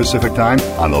 noon Pacific Time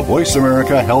on the Voice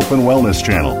America Health and Wellness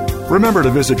Channel. Remember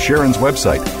to visit Sharon's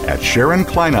website at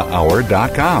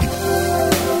SharonKleinaHour.com.